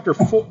 in chapter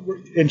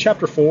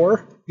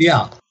 4.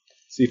 Yeah.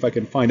 see if I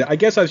can find it. I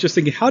guess I was just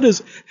thinking, how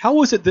is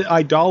it that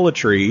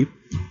idolatry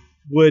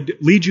would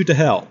lead you to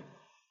hell,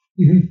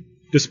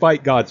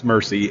 despite God's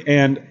mercy?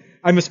 And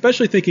I'm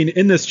especially thinking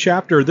in this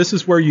chapter, this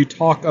is where you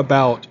talk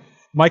about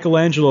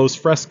Michelangelo's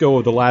fresco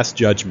of the Last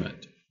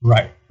Judgment.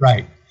 Right.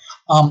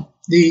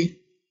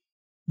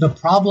 The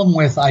problem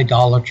with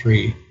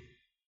idolatry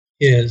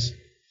is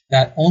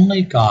that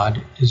only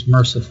God is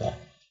merciful.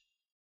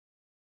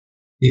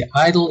 The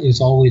idol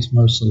is always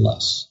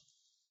merciless.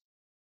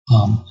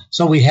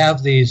 So we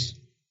have these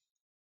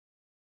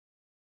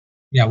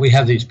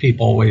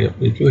people.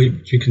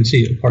 You can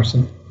see, of course,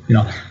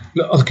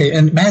 Okay,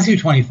 in Matthew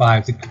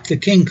 25, the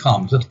king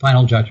comes at the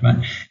final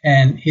judgment,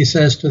 and he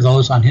says to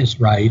those on his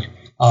right,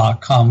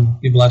 come,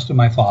 be blessed of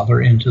my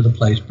Father, into the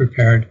place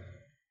prepared.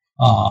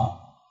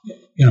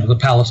 The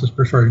palace is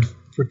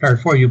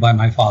prepared for you by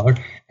my Father.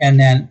 And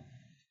then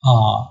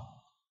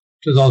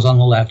to those on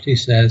the left, he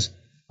says,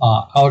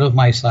 out of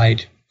my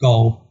sight,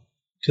 go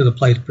to the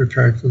place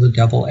prepared for the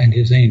devil and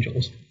his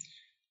angels.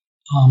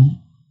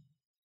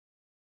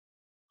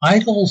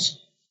 Idols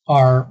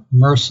are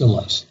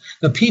merciless.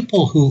 The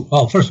people who,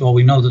 first of all,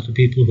 we know that the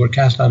people who were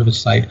cast out of his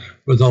sight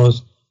were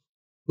those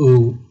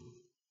who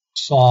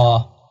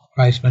saw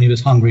Christ when he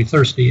was hungry,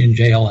 thirsty, in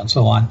jail, and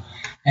so on,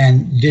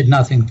 and did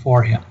nothing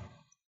for him.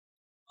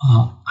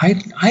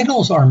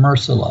 Idols are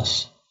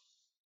merciless.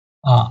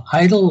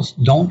 Idols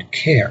don't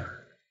care.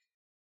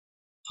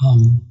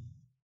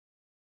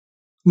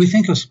 We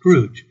think of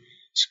Scrooge.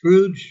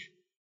 Scrooge,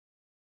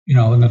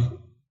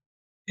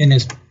 in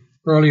his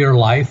earlier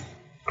life,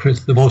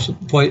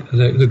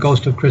 the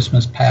Ghost of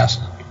Christmas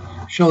Past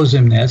shows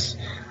him this,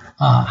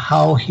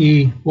 how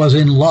he was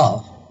in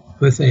love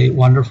with a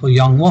wonderful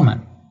young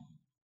woman,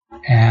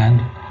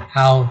 and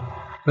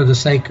how, for the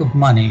sake of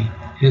money,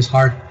 his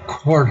heart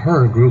toward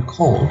her grew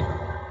cold.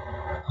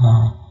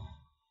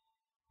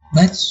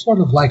 That's sort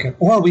of like it.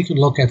 Or we could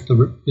look at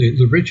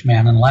the rich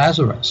man and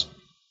Lazarus.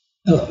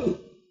 The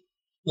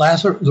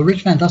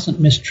rich man doesn't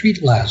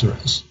mistreat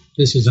Lazarus.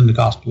 This is in the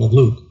Gospel of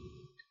Luke.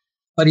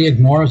 But he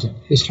ignores him.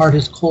 His heart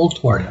is cold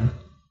toward him.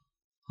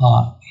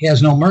 He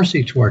has no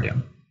mercy toward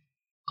him.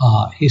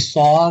 He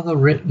saw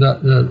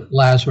the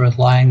Lazarus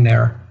lying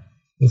there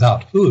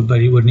without food,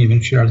 but he wouldn't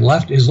even share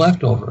his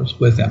leftovers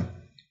with him.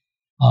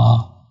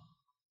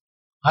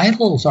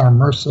 Idols are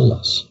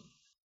merciless.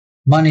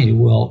 Money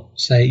will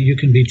say, you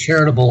can be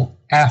charitable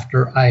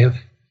after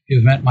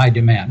you've met my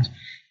demands.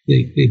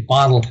 The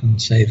bottle can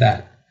say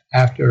that,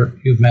 after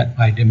you've met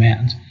my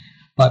demands.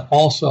 But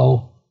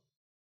also,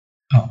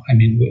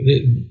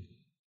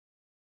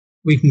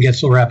 we can get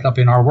so wrapped up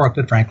in our work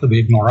that, frankly, we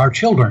ignore our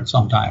children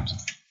sometimes.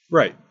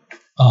 Right.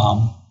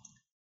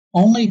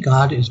 Only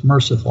God is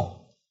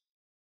merciful.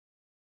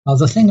 Now,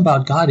 the thing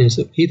about God is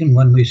that even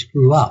when we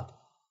screw up,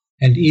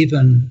 and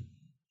even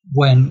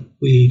when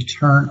we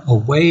turn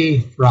away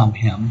from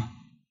him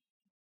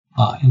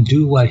and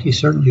do what he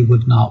certainly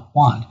would not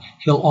want,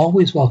 he'll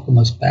always welcome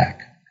us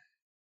back.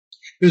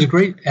 There's a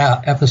great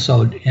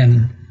episode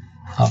in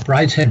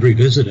Brideshead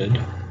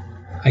Revisited.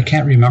 I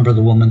can't remember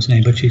the woman's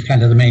name, but she's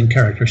kind of the main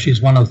character.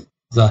 She's one of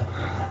the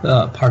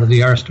part of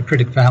the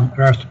aristocratic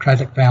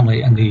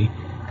family, and the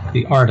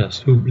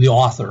artist, the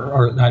author,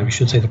 or I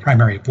should say the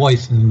primary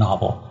voice in the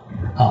novel,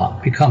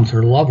 becomes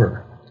her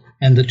lover.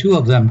 And the two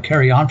of them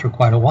carry on for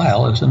quite a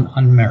while as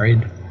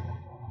unmarried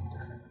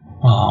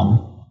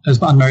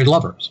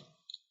lovers.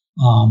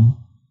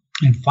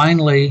 And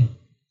finally,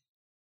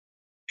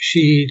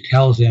 she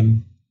tells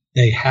him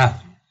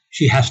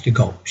she has to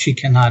go. She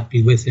cannot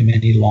be with him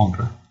any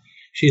longer.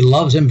 She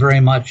loves him very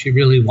much. She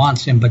really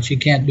wants him, but she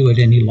can't do it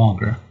any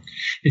longer.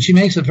 And she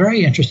makes a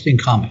very interesting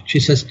comment. She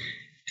says,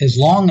 as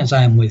long as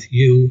I am with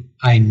you,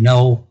 I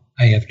know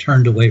I have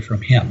turned away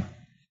from him,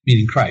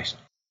 meaning Christ.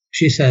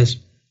 She says,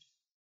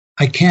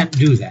 I can't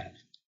do that,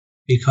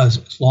 because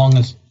as long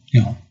as,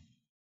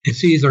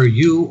 it's either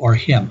you or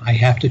him, I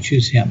have to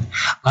choose him.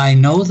 I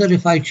know that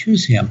if I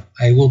choose him,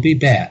 I will be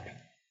bad.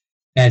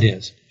 That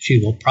is,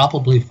 she will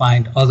probably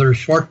find other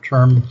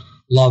short-term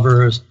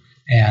lovers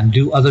and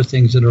do other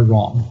things that are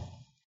wrong.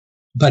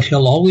 But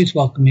he'll always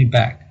welcome me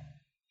back.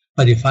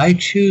 But if I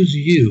choose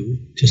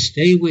you to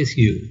stay with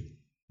you,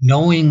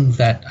 knowing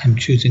that I'm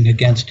choosing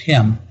against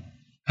him,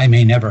 I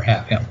may never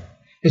have him.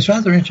 It's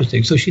rather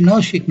interesting. So she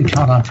knows she can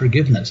count on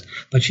forgiveness,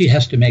 but she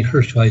has to make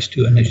her choice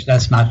too. And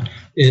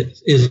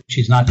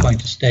she's not going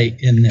to stay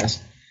in this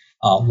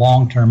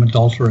long-term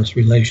adulterous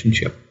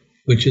relationship,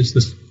 which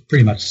is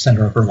pretty much the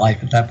center of her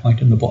life at that point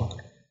in the book.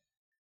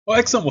 Well,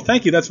 excellent. Well,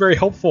 thank you. That's very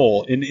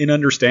helpful in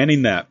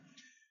understanding that.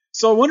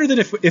 So I wonder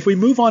that if we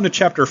move on to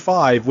chapter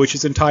 5, which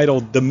is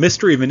entitled "The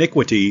Mystery of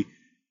Iniquity,"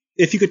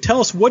 if you could tell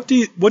us what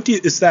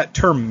does that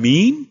term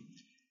mean?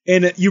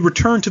 And you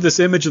return to this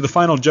image of the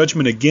final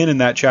judgment again in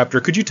that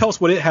chapter. Could you tell us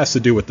what it has to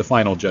do with the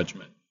final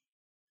judgment?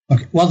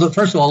 Okay. Well,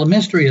 first of all, the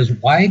mystery is,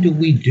 why do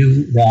we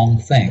do wrong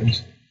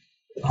things?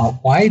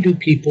 Why do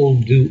people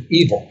do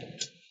evil?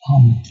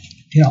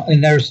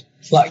 And there's,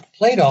 like,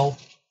 Plato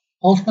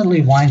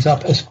ultimately winds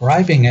up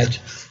ascribing it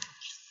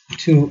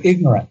to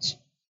ignorance.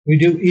 We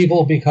do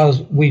evil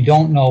because we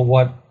don't know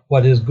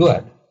what is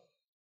good.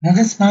 Now,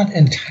 that's not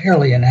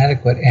entirely an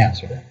adequate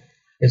answer.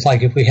 It's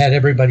like if we had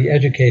everybody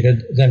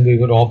educated, then we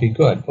would all be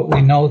good. But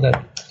we know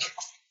that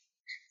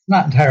it's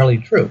not entirely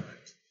true,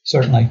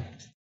 certainly.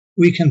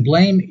 We can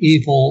blame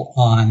evil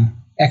on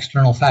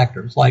external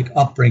factors like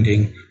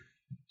upbringing,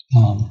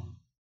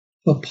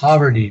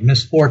 poverty,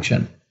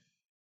 misfortune.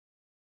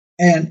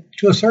 And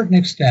to a certain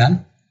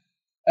extent,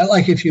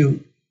 like if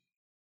you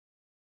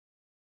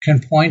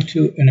can point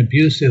to an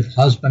abusive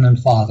husband and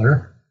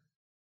father,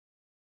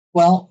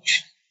 well,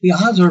 the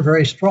odds are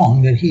very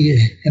strong that he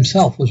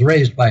himself was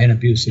raised by an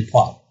abusive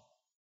father.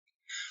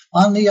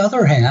 On the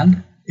other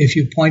hand, if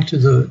you point to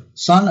the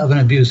son of an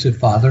abusive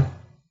father,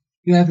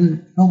 you have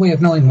no way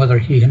of knowing whether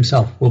he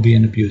himself will be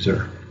an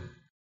abuser.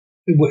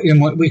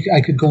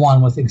 I could go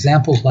on with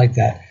examples like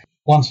that.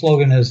 One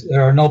slogan is,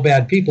 there are no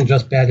bad people,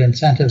 just bad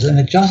incentives, and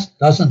it just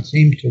doesn't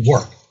seem to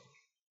work.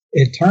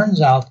 It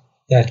turns out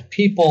that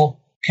people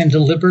can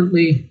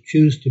deliberately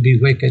choose to be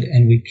wicked,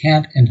 and we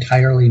can't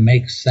entirely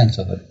make sense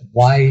of it.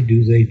 Why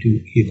do they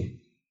do evil?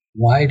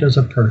 Why does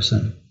a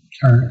person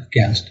turn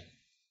against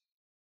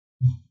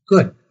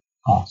good?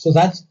 So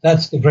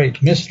that's the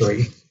great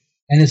mystery,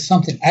 and it's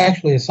something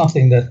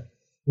that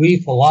we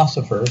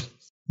philosophers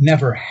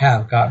never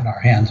have gotten our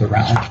hands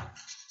around.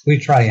 We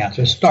try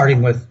answers,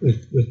 starting with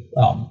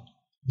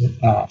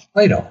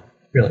Plato,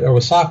 really, or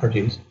with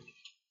Socrates.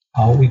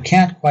 We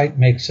can't quite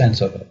make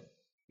sense of it.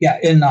 Yeah,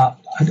 in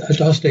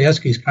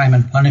Dostoevsky's Crime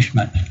and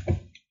Punishment,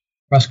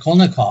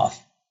 Raskolnikov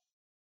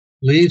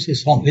leaves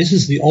his home. This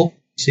is the old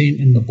scene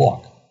in the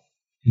book.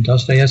 And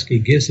Dostoevsky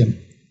gives him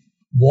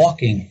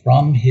walking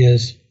from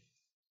his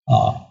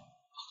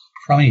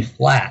crummy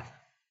flat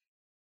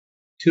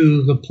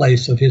to the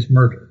place of his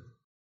murder.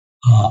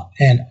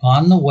 And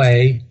on the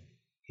way,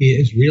 he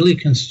is really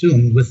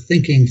consumed with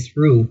thinking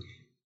through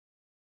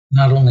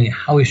not only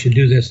how he should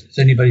do this. Does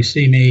anybody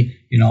see me?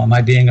 Am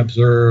I being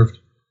observed?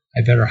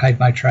 I better hide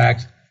my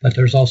tracks. But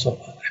there's also,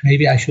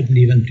 maybe I shouldn't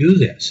even do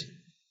this.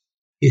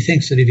 He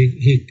thinks that if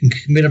he can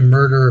commit a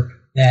murder,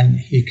 then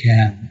he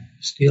can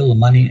steal the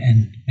money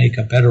and make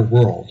a better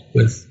world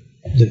with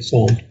this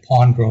old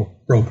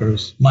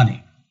pawnbroker's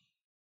money.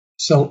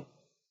 So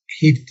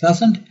he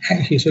doesn't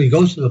actually, so he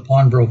goes to the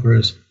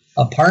pawnbroker's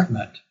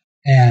apartment,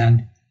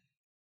 and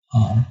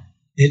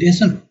it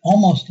isn't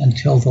almost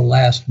until the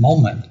last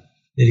moment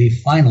that he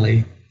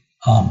finally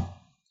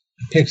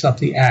picks up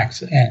the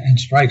axe and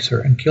strikes her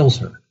and kills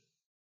her.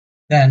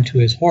 Then, to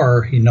his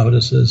horror, he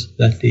notices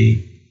that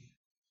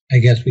I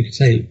guess we could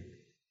say,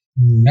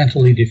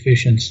 mentally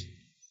deficient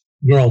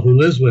girl who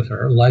lives with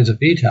her,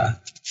 Lizaveta,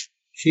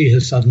 she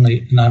has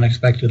suddenly and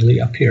unexpectedly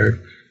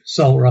appeared.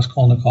 So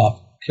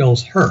Raskolnikov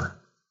kills her.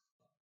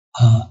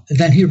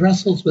 Then he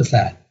wrestles with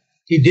that.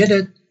 He did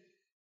it.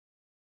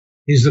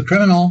 He's the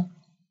criminal.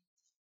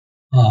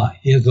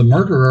 He is the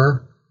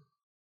murderer.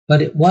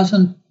 But it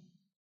wasn't,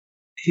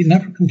 he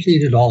never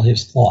completed all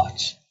his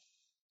thoughts.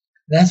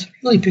 That's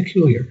really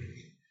peculiar.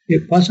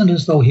 It wasn't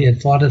as though he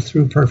had thought it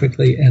through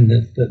perfectly and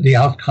that the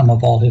outcome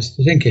of all his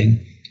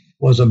thinking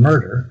was a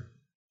murder.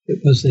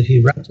 It was that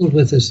he wrestled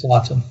with his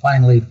thoughts and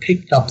finally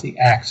picked up the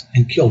axe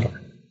and killed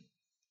her.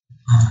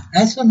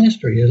 That's a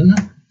mystery, isn't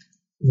it?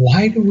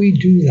 Why do we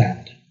do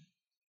that?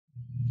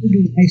 Why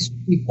do nice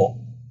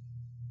people,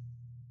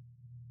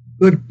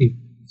 good people,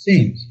 it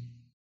seems,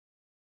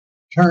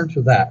 turn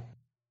to that,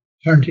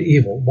 turn to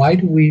evil? Why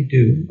do we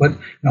do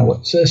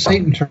what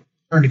Satan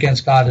turned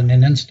against God in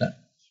an instant,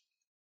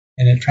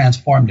 and it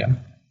transformed him,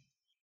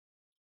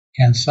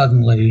 and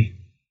suddenly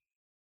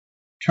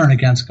turn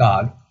against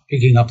God,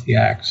 picking up the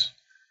axe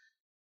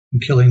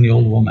and killing the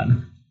old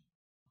woman?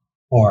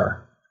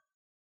 Or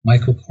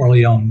Michael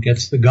Corleone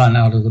gets the gun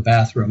out of the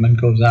bathroom and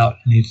goes out,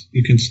 and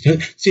you can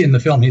see in the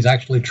film he's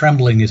actually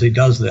trembling as he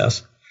does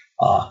this.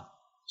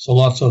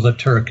 Sollozzo the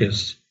Turk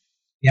is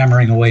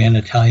yammering away in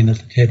Italian at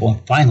the table,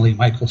 and finally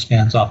Michael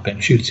stands up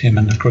and shoots him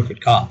and the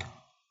crooked cop.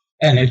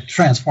 And it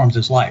transforms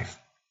his life.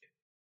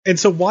 And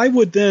so why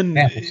would then,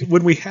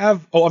 when we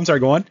have... Oh, I'm sorry,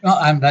 go on.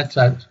 No, that's...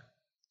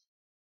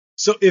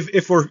 So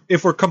if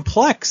we're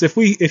complex,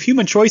 if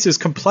human choice is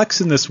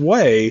complex in this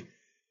way,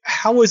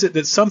 how is it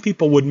that some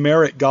people would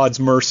merit God's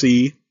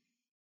mercy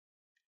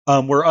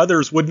where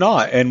others would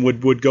not and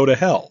would go to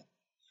hell?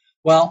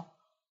 Well,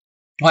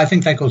 I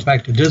think that goes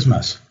back to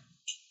Dismas.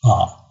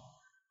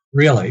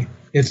 Really.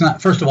 It's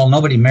not, first of all,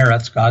 nobody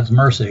merits God's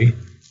mercy.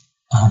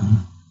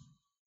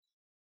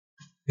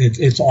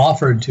 It's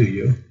offered to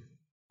you.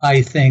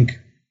 I think,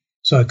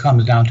 so it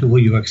comes down to, will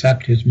you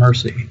accept his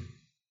mercy?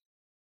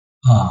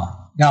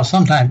 Now,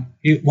 sometimes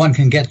one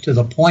can get to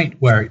the point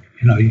where,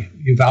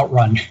 you've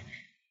outrun.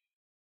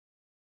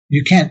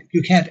 You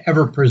can't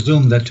ever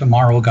presume that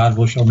tomorrow God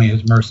will show me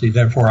his mercy,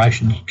 therefore I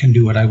can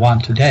do what I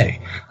want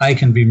today. I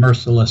can be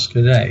merciless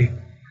today.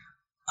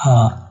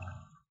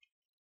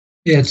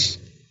 It's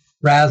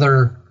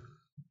rather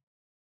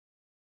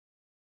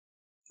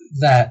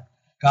that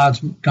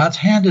God's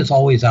hand is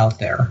always out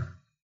there.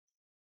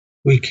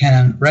 We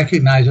can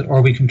recognize it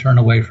or we can turn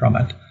away from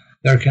it.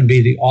 There can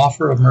be the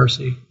offer of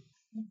mercy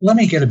let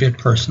me get a bit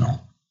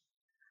personal.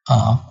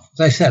 As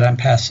I said, I'm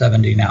past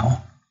 70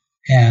 now.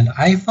 And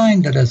I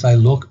find that as I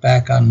look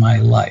back on my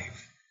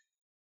life,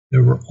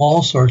 there were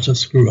all sorts of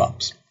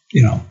screw-ups.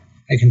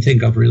 I can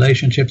think of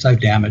relationships I've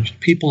damaged,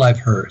 people I've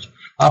hurt,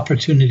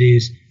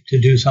 opportunities to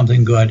do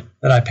something good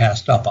that I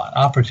passed up on,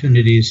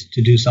 opportunities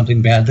to do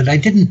something bad that I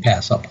didn't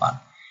pass up on.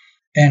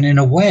 And in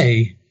a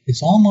way,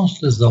 it's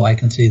almost as though I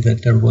can see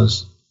that there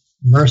was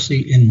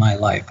mercy in my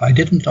life. I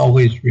didn't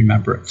always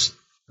remember it,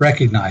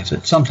 recognize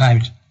it.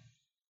 Sometimes,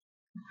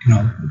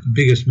 the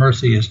biggest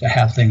mercy is to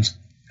have things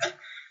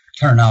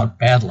turn out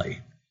badly,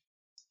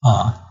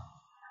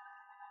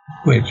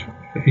 which,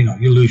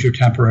 you lose your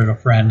temper at a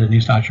friend and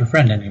he's not your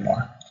friend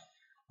anymore.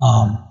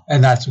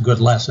 And that's a good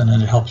lesson,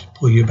 and it helps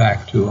pull you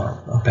back to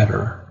a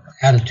better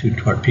attitude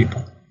toward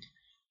people.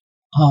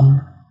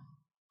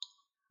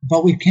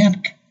 But we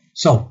can't.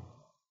 So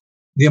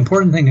the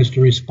important thing is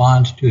to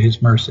respond to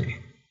his mercy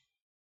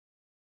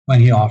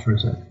when he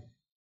offers it,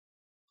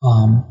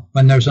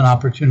 when there's an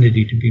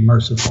opportunity to be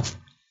merciful.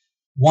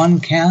 One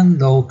can,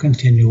 though,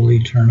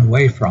 continually turn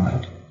away from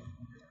it.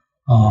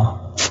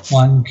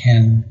 One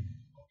can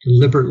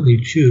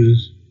deliberately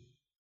choose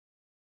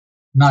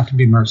not to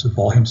be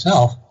merciful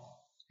himself,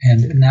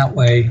 and in that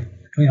way,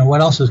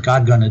 what else is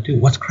God going to do?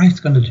 What's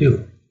Christ going to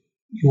do?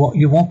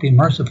 You won't be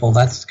merciful.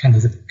 That's kind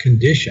of the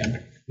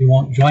condition. You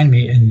won't join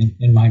me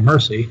in my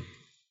mercy.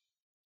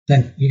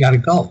 Then you got to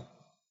go.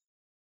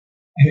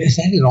 Is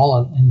that at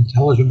all an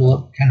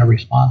intelligible kind of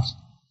response?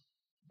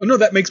 Oh, no,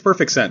 that makes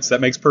perfect sense.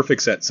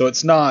 So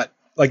it's not,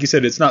 like you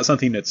said, it's not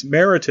something that's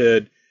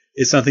merited.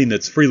 It's something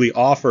that's freely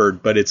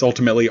offered, but it's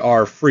ultimately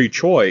our free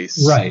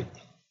choice, right,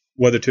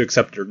 whether to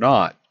accept it or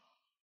not.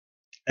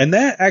 And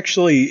that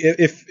actually,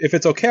 if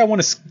it's okay, I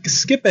want to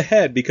skip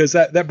ahead, because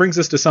that brings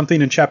us to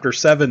something in chapter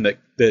 7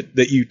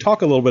 that you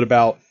talk a little bit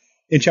about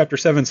in chapter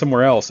 7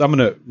 somewhere else. I'm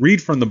going to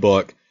read from the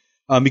book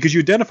because you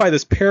identify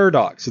this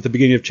paradox at the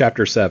beginning of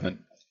chapter 7.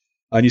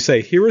 And you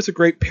say, here is a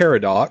great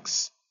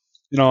paradox,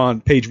 on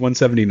page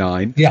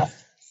 179. Yeah.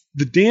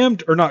 The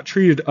damned are not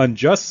treated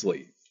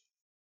unjustly.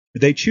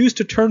 They choose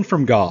to turn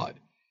from God,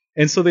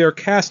 and so they are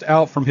cast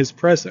out from his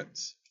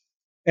presence.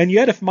 And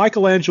yet if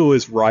Michelangelo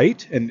is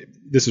right, and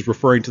this is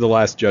referring to the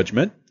Last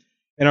Judgment,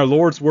 and our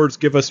Lord's words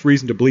give us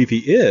reason to believe he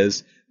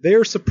is, they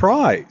are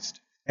surprised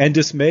and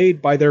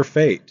dismayed by their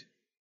fate.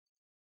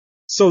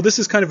 So this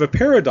is kind of a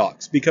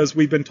paradox, because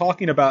we've been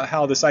talking about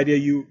how this idea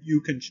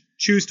you can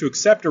choose to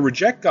accept or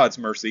reject God's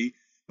mercy,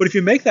 but if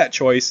you make that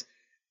choice,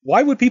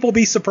 why would people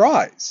be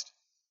surprised?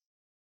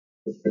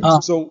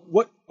 So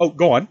what? Oh,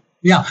 go on.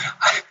 Yeah,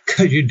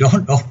 because you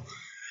don't know.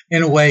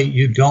 In a way,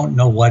 you don't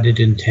know what it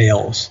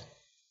entails.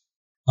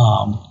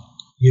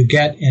 You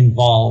get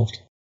involved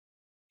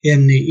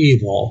in the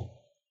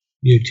evil.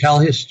 You tell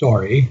his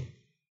story.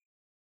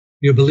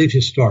 You believe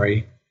his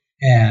story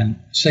and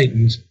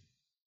Satan's,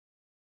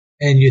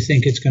 and you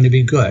think it's going to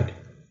be good.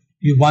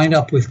 You wind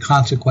up with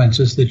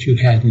consequences that you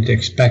hadn't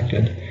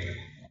expected.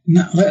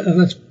 Now,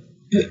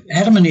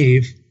 Adam and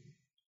Eve,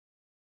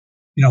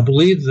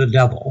 believe the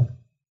devil.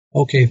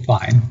 Okay,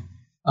 fine.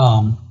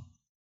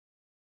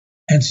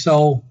 And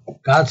so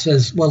God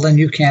says, well, then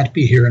you can't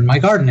be here in my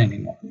garden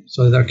anymore.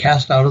 So they're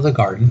cast out of the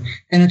garden.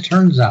 And it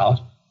turns out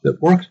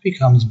that work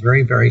becomes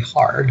very, very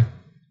hard.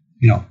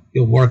 You'll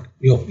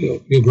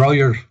grow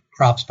your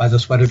crops by the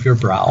sweat of your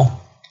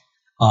brow.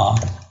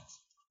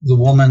 The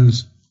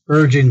woman's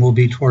urging will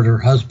be toward her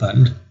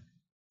husband.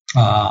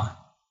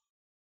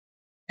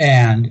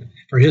 And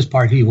for his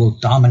part, he will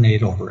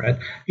dominate over it.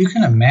 You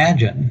can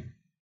imagine,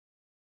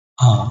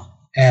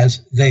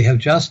 as they have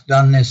just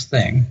done this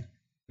thing,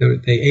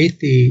 they ate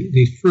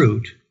the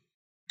fruit,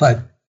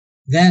 but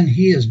then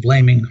he is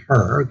blaming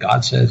her.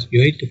 God says,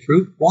 you ate the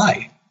fruit?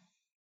 Why?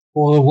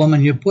 Well, the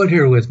woman you put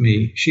here with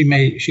me, she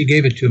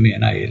gave it to me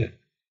and I ate it.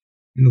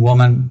 And the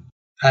woman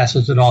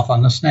passes it off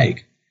on the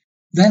snake.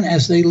 Then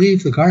as they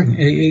leave the garden,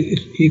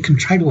 you can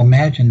try to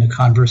imagine the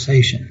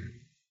conversation,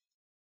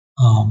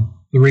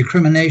 the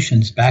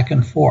recriminations back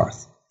and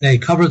forth. They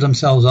cover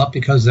themselves up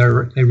because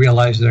they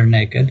realize they're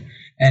naked,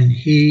 and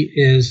he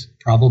is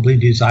probably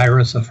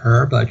desirous of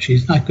her, but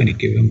she's not going to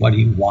give him what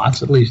he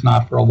wants, at least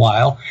not for a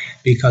while,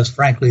 because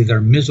frankly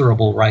they're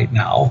miserable right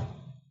now.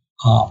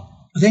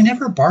 They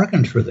never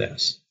bargained for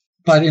this,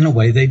 but in a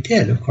way they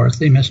did. Of course,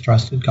 they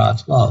mistrusted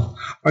God's love.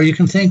 Or you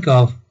can think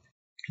of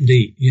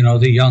the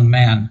young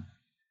man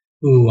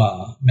who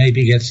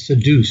maybe gets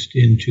seduced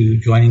into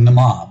joining the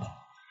mob.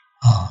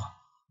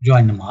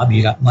 Join the mob,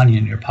 you got money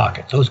in your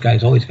pocket. Those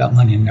guys always got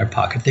money in their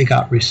pocket. They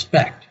got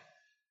respect.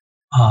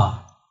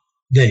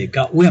 They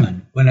got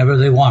women whenever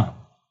they want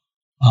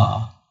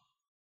them.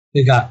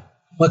 They got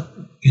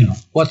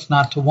what's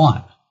not to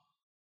want.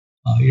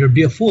 You'd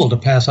be a fool to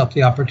pass up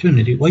the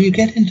opportunity. Well, you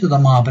get into the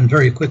mob, and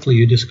very quickly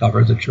you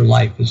discover that your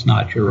life is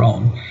not your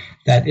own.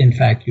 That in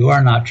fact you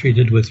are not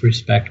treated with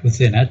respect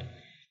within it.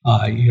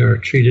 You're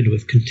treated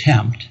with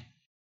contempt.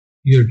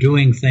 You're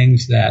doing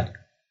things that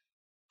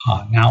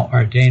now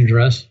are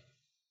dangerous,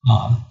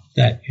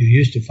 that you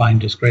used to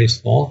find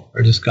disgraceful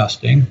or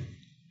disgusting.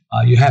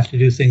 You have to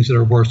do things that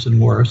are worse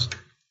and worse.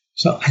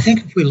 So I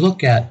think if we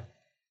look at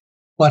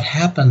what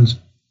happens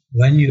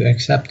when you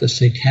accept the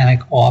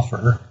satanic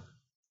offer,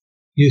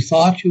 you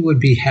thought you would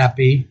be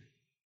happy.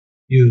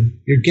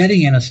 You're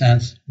getting, in a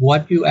sense,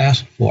 what you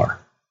asked for.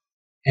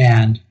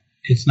 And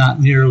it's not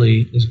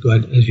nearly as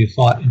good as you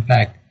thought. In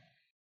fact,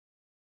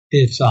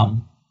 it's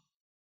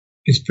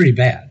pretty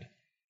bad.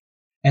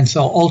 And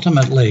so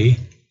ultimately,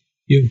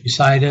 you've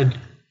decided,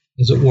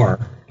 as it were,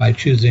 by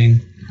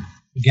choosing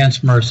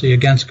against mercy,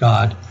 against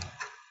God,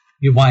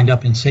 you wind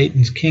up in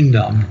Satan's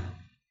kingdom.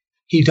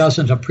 He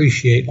doesn't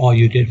appreciate all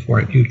you did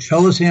for it. You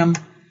chose him.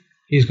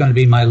 He's going to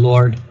be my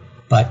Lord,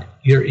 but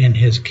you're in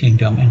his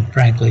kingdom. And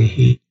frankly,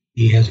 he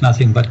has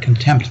nothing but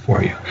contempt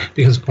for you.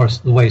 Because, of course,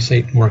 the way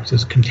Satan works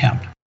is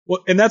contempt.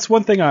 Well, and that's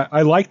one thing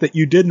I like that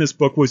you did in this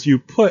book was you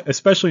put,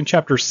 especially in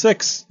chapter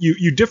 6,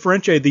 you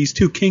differentiate these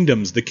two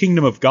kingdoms, the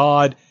kingdom of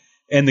God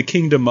and the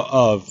kingdom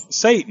of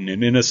Satan.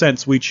 And in a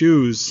sense, we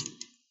choose,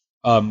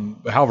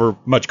 however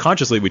much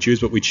consciously we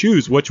choose, but we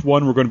choose which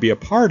one we're going to be a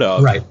part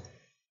of. Right.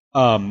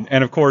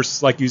 And of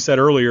course, like you said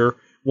earlier,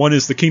 one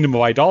is the kingdom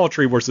of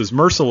idolatry, which is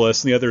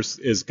merciless, and the other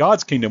is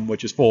God's kingdom,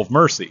 which is full of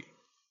mercy.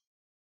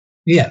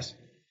 Yes.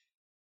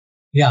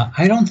 Yeah,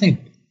 I don't think,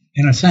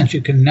 in a sense,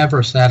 you can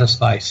never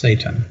satisfy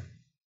Satan.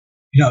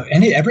 You know,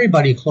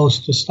 everybody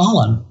close to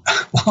Stalin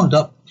wound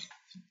up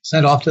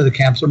sent off to the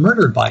camps or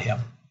murdered by him.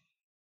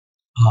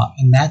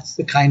 And that's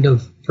the kind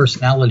of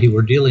personality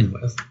we're dealing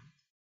with.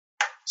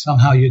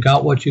 Somehow you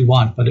got what you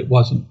want, but it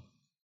wasn't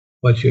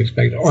what you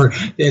expected. Or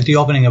at the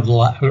opening of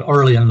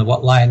early in the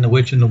Lion, the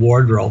Witch, and the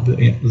Wardrobe,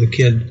 the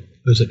kid,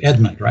 was it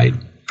Edmund, right?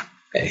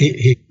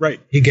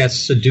 He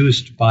gets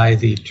seduced by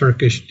the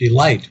Turkish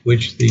delight,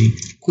 which the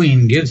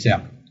queen gives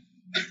him.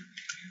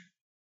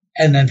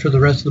 And then for the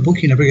rest of the book,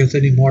 he never gets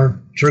any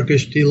more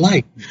Turkish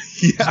delight.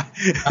 Yeah,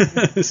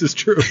 this is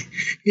true.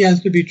 He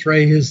has to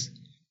betray his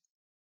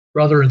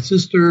brother and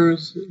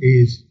sisters.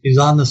 He's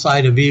on the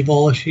side of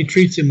evil. She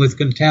treats him with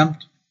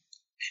contempt.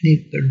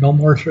 And there's no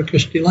more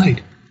Turkish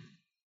delight.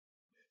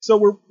 So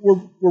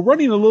we're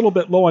running a little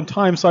bit low on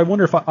time, so I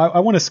wonder if I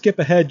want to skip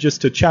ahead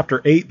just to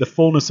chapter 8, the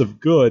fullness of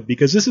good,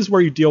 because this is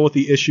where you deal with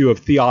the issue of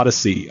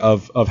theodicy,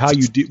 of how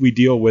we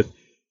deal with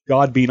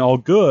God being all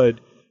good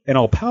and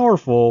all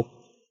powerful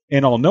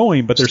and all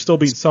knowing, but there's still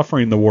being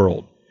suffering in the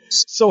world.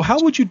 So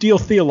how would you deal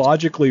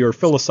theologically or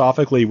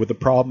philosophically with the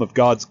problem of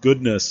God's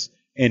goodness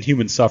and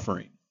human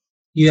suffering?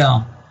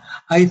 Yeah,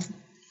 I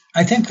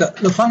think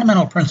the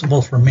fundamental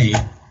principle for me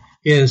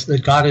is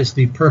that God is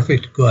the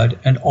perfect good,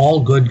 and all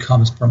good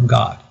comes from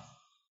God.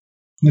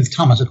 With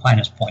Thomas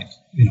Aquinas' point,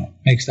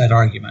 makes that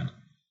argument.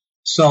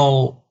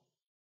 So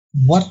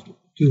what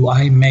do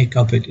I make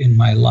of it in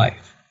my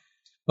life?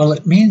 Well,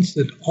 it means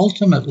that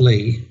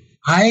ultimately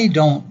I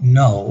don't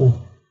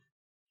know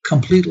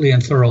completely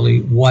and thoroughly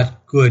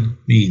what good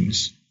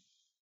means.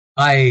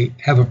 I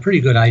have a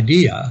pretty good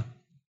idea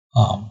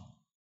of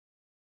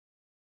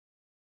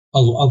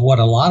what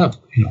a lot of,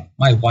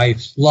 my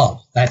wife's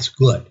love, that's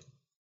good.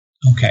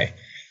 Okay.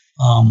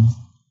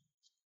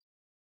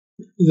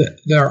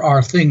 There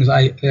are things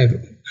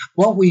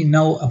what we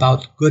know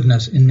about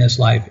goodness in this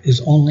life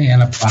is only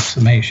an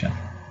approximation.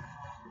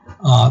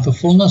 The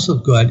fullness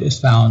of good is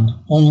found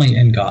only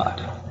in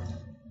God.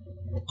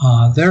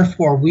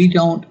 Therefore, we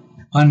don't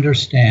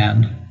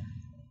understand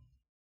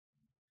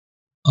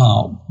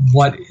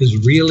what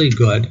is really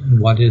good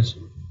and what is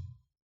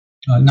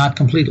not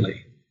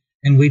completely.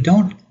 And we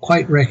don't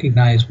quite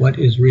recognize what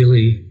is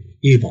really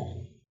evil.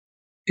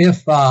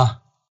 If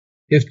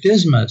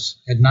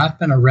Dismas had not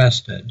been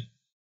arrested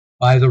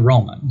by the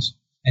Romans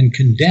and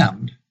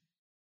condemned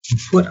and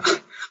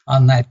put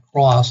on that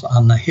cross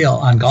on the hill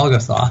on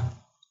Golgotha,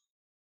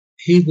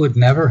 he would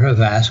never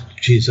have asked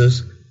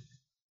Jesus,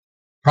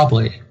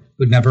 probably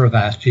would never have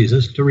asked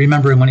Jesus to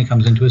remember him when he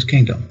comes into his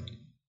kingdom.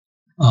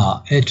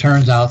 It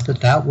turns out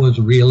that was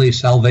really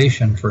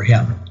salvation for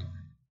him.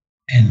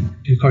 And,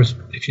 of course,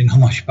 if you know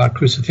much about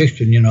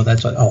crucifixion,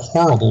 that's a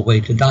horrible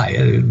way to die.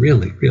 It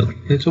really,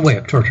 it's a way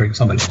of torturing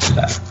somebody to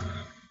death.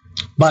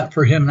 But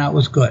for him, that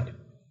was good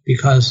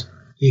because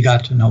he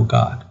got to know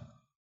God.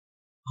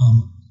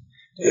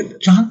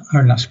 John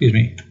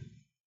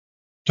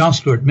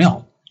Stuart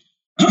Mill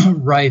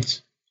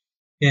writes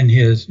in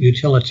his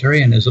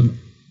Utilitarianism,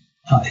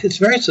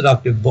 it's a very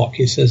seductive book.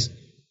 He says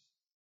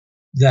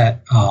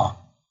that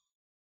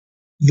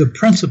the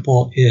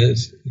principle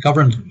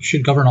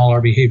should govern all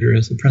our behavior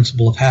as the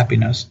principle of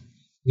happiness,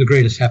 the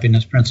greatest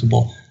happiness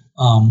principle,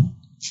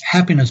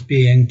 happiness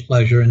being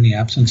pleasure in the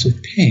absence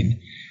of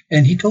pain.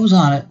 And he goes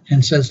on it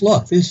and says,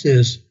 look,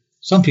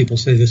 some people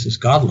say this is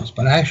godless,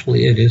 but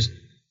actually it is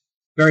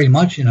very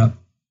much in a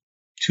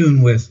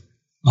tune with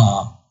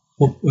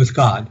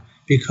God,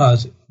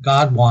 because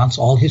God wants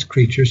all his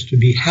creatures to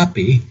be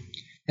happy,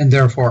 and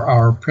therefore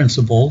our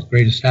principle,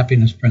 greatest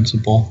happiness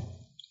principle,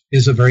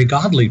 is a very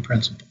godly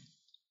principle.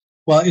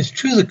 Well, it's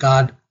true that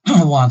God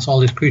wants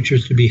all his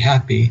creatures to be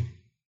happy,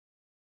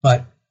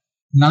 but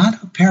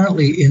not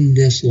apparently in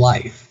this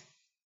life.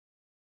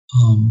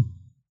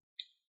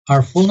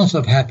 Our fullness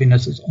of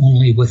happiness is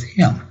only with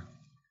him.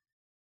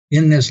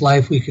 in this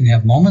life we can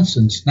have moments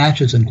and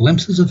snatches and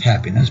glimpses of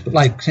happiness, but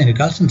like St.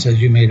 Augustine says,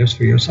 you made us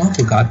for yourself,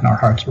 O God, and our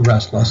hearts are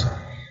restless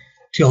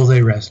till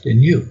they rest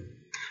in you.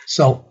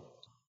 So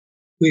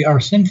we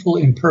are sinful,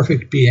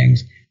 imperfect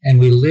beings, and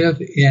we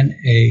live in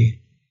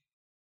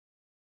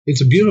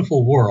it's a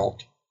beautiful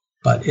world,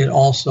 but it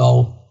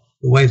also,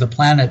 the way the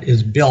planet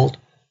is built,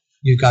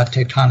 you've got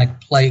tectonic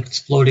plates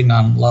floating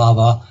on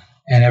lava,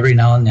 and every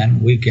now and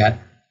then we get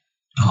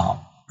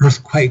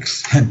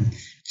earthquakes and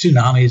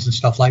tsunamis and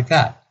stuff like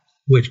that,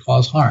 which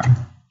cause harm.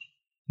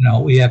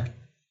 We have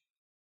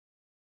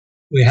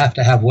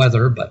to have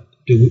weather, but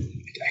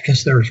I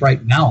guess there's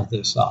right now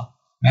this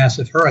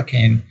massive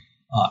hurricane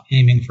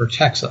aiming for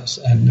Texas,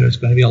 and there's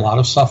going to be a lot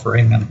of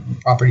suffering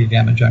and property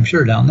damage, I'm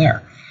sure, down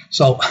there.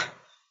 So,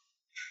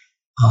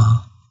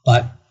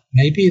 but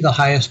maybe the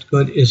highest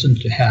good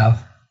isn't to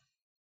have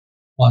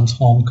one's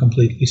home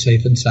completely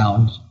safe and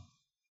sound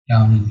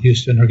down in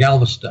Houston or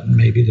Galveston.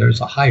 Maybe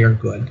there's a higher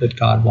good that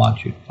God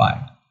wants you to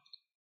find.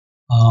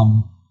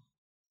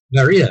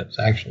 There is,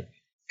 actually.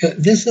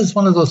 This is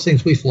one of those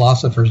things we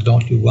philosophers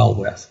don't do well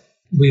with.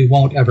 We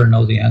won't ever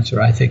know the answer,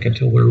 I think,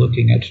 until we're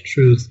looking at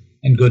truth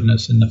and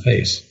goodness in the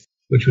face,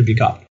 which would be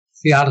God.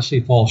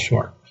 Theodicy falls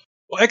short.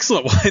 Well,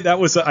 excellent.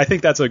 I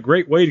think that's a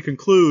great way to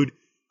conclude,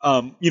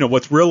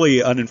 what's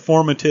really an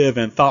informative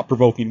and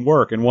thought-provoking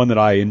work, and one that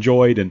I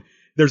enjoyed. And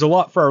there's a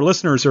lot for our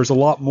listeners. There's a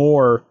lot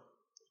more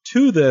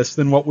to this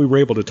than what we were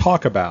able to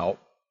talk about.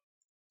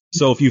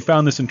 So if you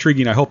found this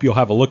intriguing, I hope you'll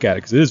have a look at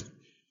it, because it is.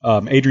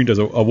 Adrian does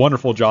a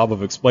wonderful job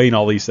of explaining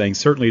all these things.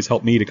 Certainly has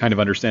helped me to kind of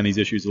understand these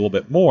issues a little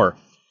bit more.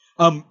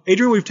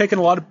 Adrian, we've taken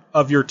a lot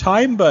of your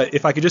time, but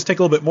if I could just take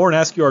a little bit more and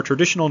ask you our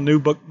traditional New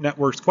Book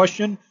Networks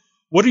question,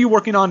 what are you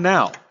working on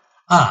now?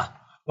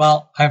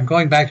 Well, I'm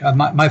going back.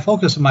 My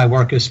focus of my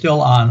work is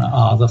still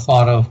on the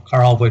thought of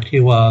Karl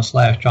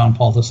Wojtyła / John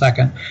Paul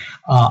II.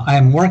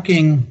 I'm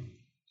working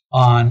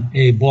on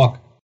a book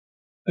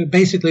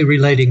basically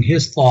relating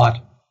his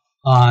thought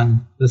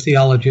on the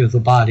theology of the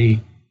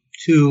body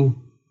to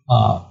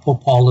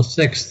Pope Paul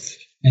VI's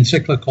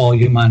encyclical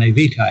Humanae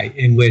Vitae,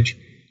 in which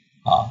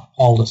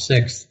Paul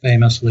VI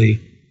famously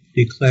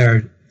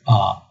declared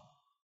the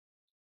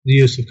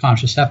use of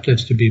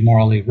contraceptives to be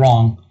morally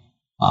wrong.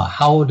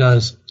 How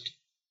does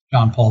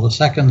John Paul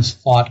II's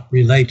thought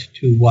relate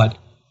to what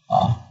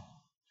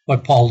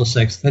Paul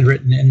VI had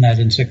written in that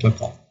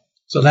encyclical?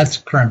 So that's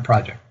the current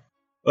project.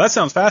 Well, that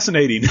sounds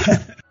fascinating.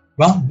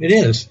 Well, it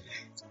is.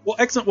 Well,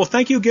 excellent. Well,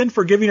 thank you again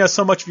for giving us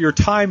so much of your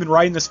time and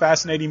writing this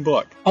fascinating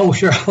book. Oh,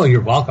 sure. Oh,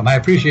 you're welcome. I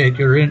appreciate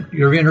your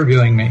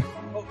interviewing me.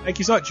 Well, thank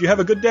you so much. You have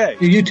a good day.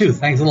 You too.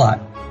 Thanks a lot.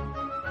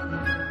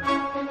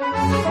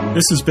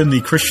 This has been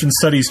the Christian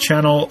Studies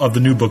channel of the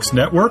New Books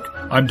Network.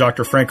 I'm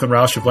Dr. Franklin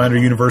Rausch of Lander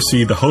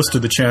University, the host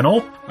of the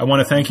channel. I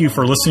want to thank you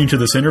for listening to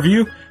this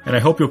interview, and I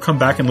hope you'll come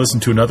back and listen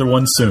to another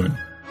one soon.